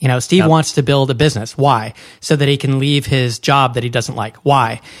why. Steve wants to build a business. Why? So that he can leave his job that he doesn't like.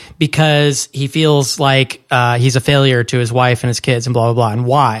 Why? Because he feels like he's a failure to his wife and his kids and blah, blah, blah. And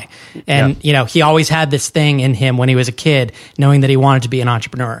why? And, he always had this thing in him when he was a kid, knowing that he wanted to be an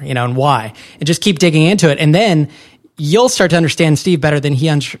entrepreneur, and why. And just keep digging into it. And then you'll start to understand Steve better than he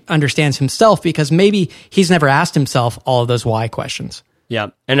understands himself, because maybe he's never asked himself all of those why questions.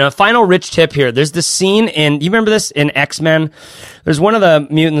 Yeah. And a final rich tip here. There's this scene you remember this in X-Men? There's one of the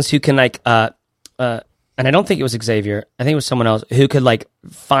mutants who can and I don't think it was Xavier. I think it was someone else who could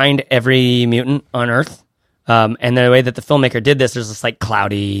find every mutant on Earth. And the way that the filmmaker did this, there's this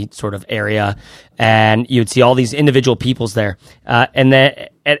cloudy sort of area, and you'd see all these individual peoples there. And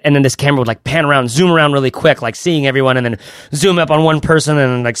then this camera would pan around, zoom around really quick, seeing everyone, and then zoom up on one person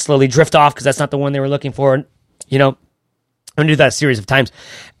and then slowly drift off because that's not the one they were looking for. I'm going to do that a series of times.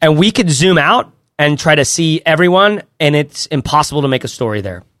 And we could zoom out and try to see everyone, and it's impossible to make a story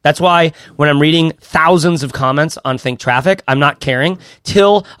there. That's why when I'm reading thousands of comments on Think Traffic, I'm not caring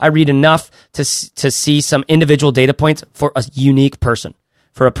till I read enough to see some individual data points for a unique person.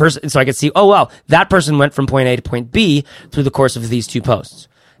 For a person, so I can see, oh wow, that person went from point A to point B through the course of these 2 posts.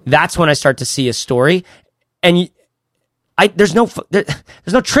 That's when I start to see a story, and there's no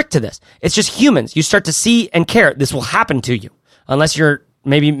trick to this. It's just humans. You start to see and care. This will happen to you, unless you're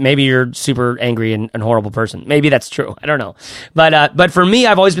maybe you're super angry and horrible person. Maybe that's true. I don't know. But for me,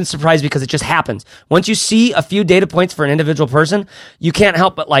 I've always been surprised because it just happens. Once you see a few data points for an individual person, you can't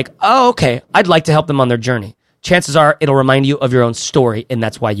help but like, oh, okay, I'd like to help them on their journey. Chances are it'll remind you of your own story, and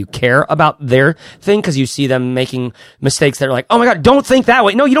that's why you care about their thing, because you see them making mistakes that are like, oh my God, don't think that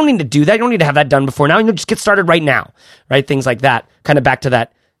way. No, you don't need to do that. You don't need to have that done before now. You just get started right now, right? Things like that. Kind of back to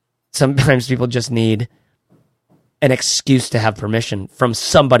that. Sometimes people just need an excuse to have permission from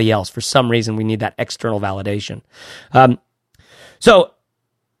somebody else. For some reason, we need that external validation. So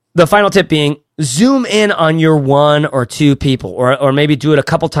the final tip being, zoom in on your 1 or 2 people, or maybe do it a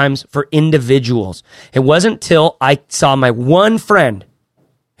couple times for individuals. It wasn't till I saw my one friend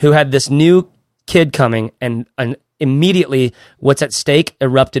who had this new kid coming, and immediately what's at stake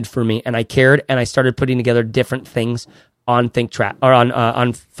erupted for me, and I cared, and I started putting together different things on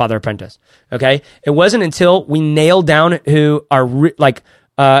on Father Apprentice. Okay, it wasn't until we nailed down who our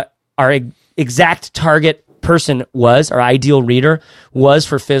exact target person was, our ideal reader was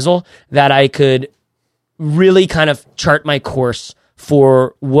for Fizzle, that I could really kind of chart my course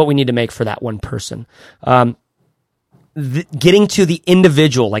for what we need to make for that one person. Getting to the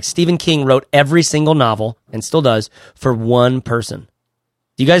individual, like Stephen King wrote every single novel and still does for one person.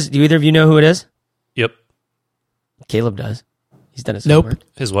 Do either of you know who it is? Yep. Caleb does. He's done his Nope. homework.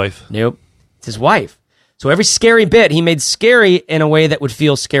 His wife. Nope. It's his wife. So every scary bit, he made scary in a way that would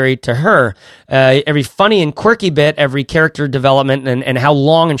feel scary to her. Every funny and quirky bit, every character development and how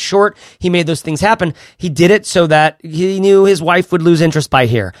long and short he made those things happen, he did it so that he knew his wife would lose interest by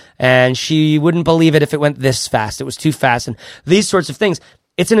here. And she wouldn't believe it if it went this fast. It was too fast. And these sorts of things.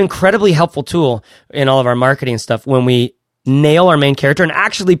 It's an incredibly helpful tool in all of our marketing and stuff when we nail our main character and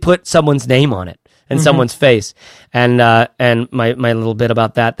actually put someone's name on it. And someone's face, and my little bit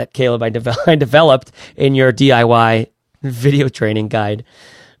about that Caleb I developed in your DIY video training guide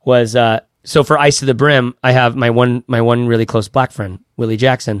was so for Ice to the Brim, I have my one really close black friend, Willie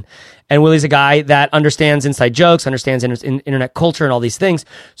Jackson, and Willie's a guy that understands inside jokes, understands internet culture and all these things.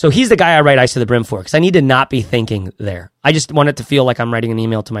 So he's the guy I write Ice to the Brim for, because I need to not be thinking there. I just want it to feel like I'm writing an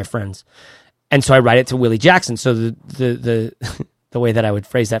email to my friends, and so I write it to Willie Jackson. So the the way that I would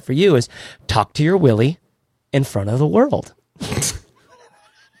phrase that for you is talk to your Willie in front of the world.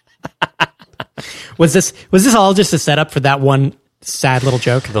 Was this all just a setup for that one sad little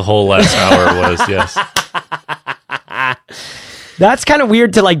joke? The whole last hour was, yes. That's kind of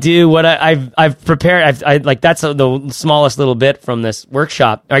weird to like do what I've prepared. I like that's the smallest little bit from this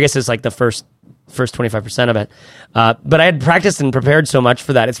workshop. I guess it's like the first 25% of it. But I had practiced and prepared so much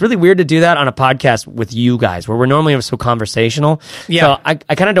for that. It's really weird to do that on a podcast with you guys, where we're normally so conversational. Yeah. So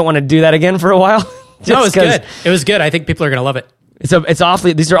I kind of don't want to do that again for a while. No, it was good. It was good. I think people are going to love it.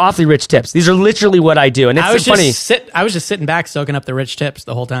 These are awfully rich tips. These are literally what I do. And it's funny. I was just sitting back soaking up the rich tips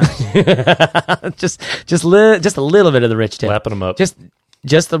the whole time. just a little bit of the rich tip. Lapping them up.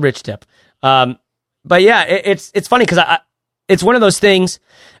 Just the rich tip. But yeah, it's funny because it's one of those things,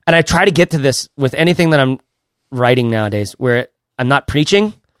 and I try to get to this with anything that I'm writing nowadays, where I'm not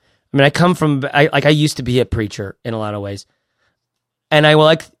preaching. I mean, I come from, I used to be a preacher in a lot of ways. And I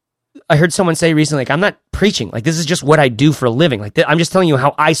heard someone say recently, I'm not preaching. Like, this is just what I do for a living. Like, I'm just telling you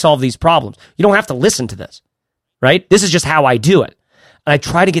how I solve these problems. You don't have to listen to this, right? This is just how I do it. And I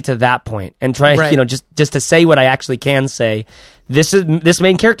try to get to that point and try, right. Just to say what I actually can say. This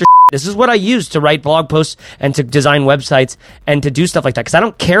main character. This is what I use to write blog posts and to design websites and to do stuff like that. Because I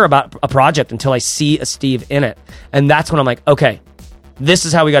don't care about a project until I see a Steve in it. And that's when I'm like, okay, this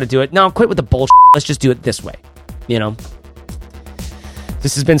is how we got to do it. No, quit with the bullshit. Let's just do it this way.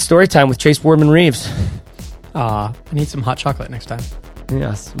 This has been Storytime with Chase Boardman Reeves. I need some hot chocolate next time.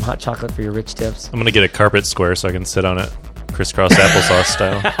 Yeah, some hot chocolate for your rich tips. I'm going to get a carpet square so I can sit on it. Crisscross applesauce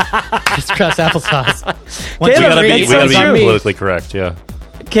style. Crisscross applesauce. We gotta be politically correct, yeah.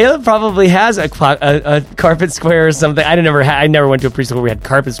 Caleb probably has a carpet square or something. I never went to a preschool where we had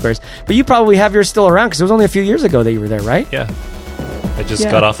carpet squares, but you probably have yours still around because it was only a few years ago that you were there, right? Yeah. I just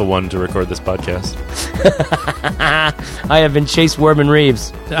got off of one to record this podcast. I have been Chase Boardman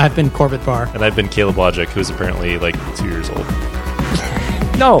Reeves. I've been Corbett Barr. And I've been Caleb Wojcik, who's apparently like 2 years old.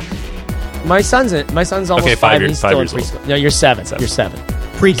 No. My son's almost okay, 5. He's still in preschool. old. No, you're 7. You're 7.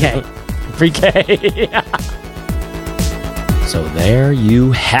 Pre-K. Pre-K. Yeah. So there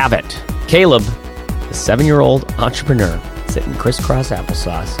you have it. Caleb, the 7-year-old entrepreneur, sitting crisscross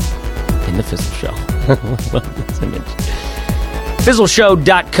applesauce in the Fizzle Show. Well, that's an image.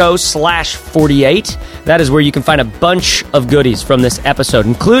 Fizzleshow.co/48. That is where you can find a bunch of goodies from this episode,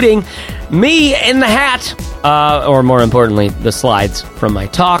 including me in the hat, or more importantly, the slides from my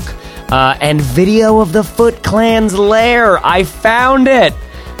talk, and video of the Foot Clan's lair. I found it.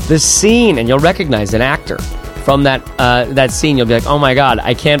 The scene, and you'll recognize an actor from that scene. You'll be like, oh my God,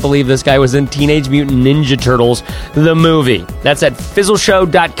 I can't believe this guy was in Teenage Mutant Ninja Turtles, the movie. That's at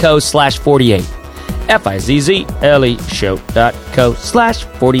fizzleshow.co/48. FIZZLE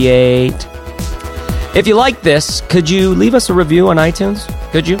show.co/48. If you like this, could you leave us a review on iTunes?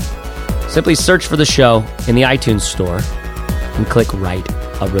 Could you? Simply search for the show in the iTunes store and click write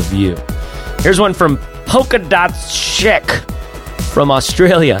a review. Here's one from Polka Dots Chick from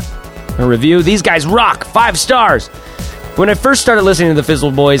Australia. A review. These guys rock. 5 stars. When I first started listening to the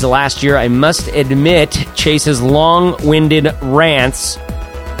Fizzle Boys last year, I must admit Chase's long-winded rants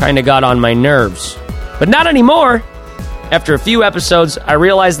kind of got on my nerves. But not anymore. After a few episodes, I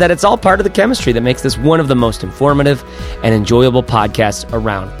realized that it's all part of the chemistry that makes this one of the most informative and enjoyable podcasts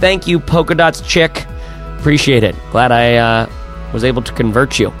around. Thank you, Polka Dots Chick. Appreciate it. Glad I was able to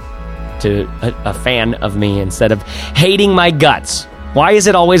convert you to a fan of me instead of hating my guts. Why is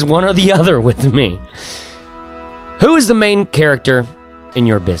it always one or the other with me? Who is the main character in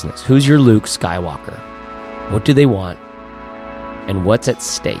your business? Who's your Luke Skywalker? What do they want? And what's at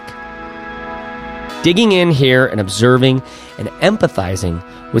stake? Digging in here and observing and empathizing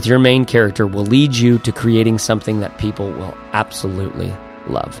with your main character will lead you to creating something that people will absolutely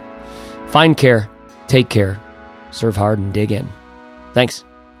love. Find care, take care, serve hard, and dig in. Thanks.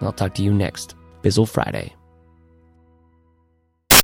 I'll talk to you next Fizzle Friday.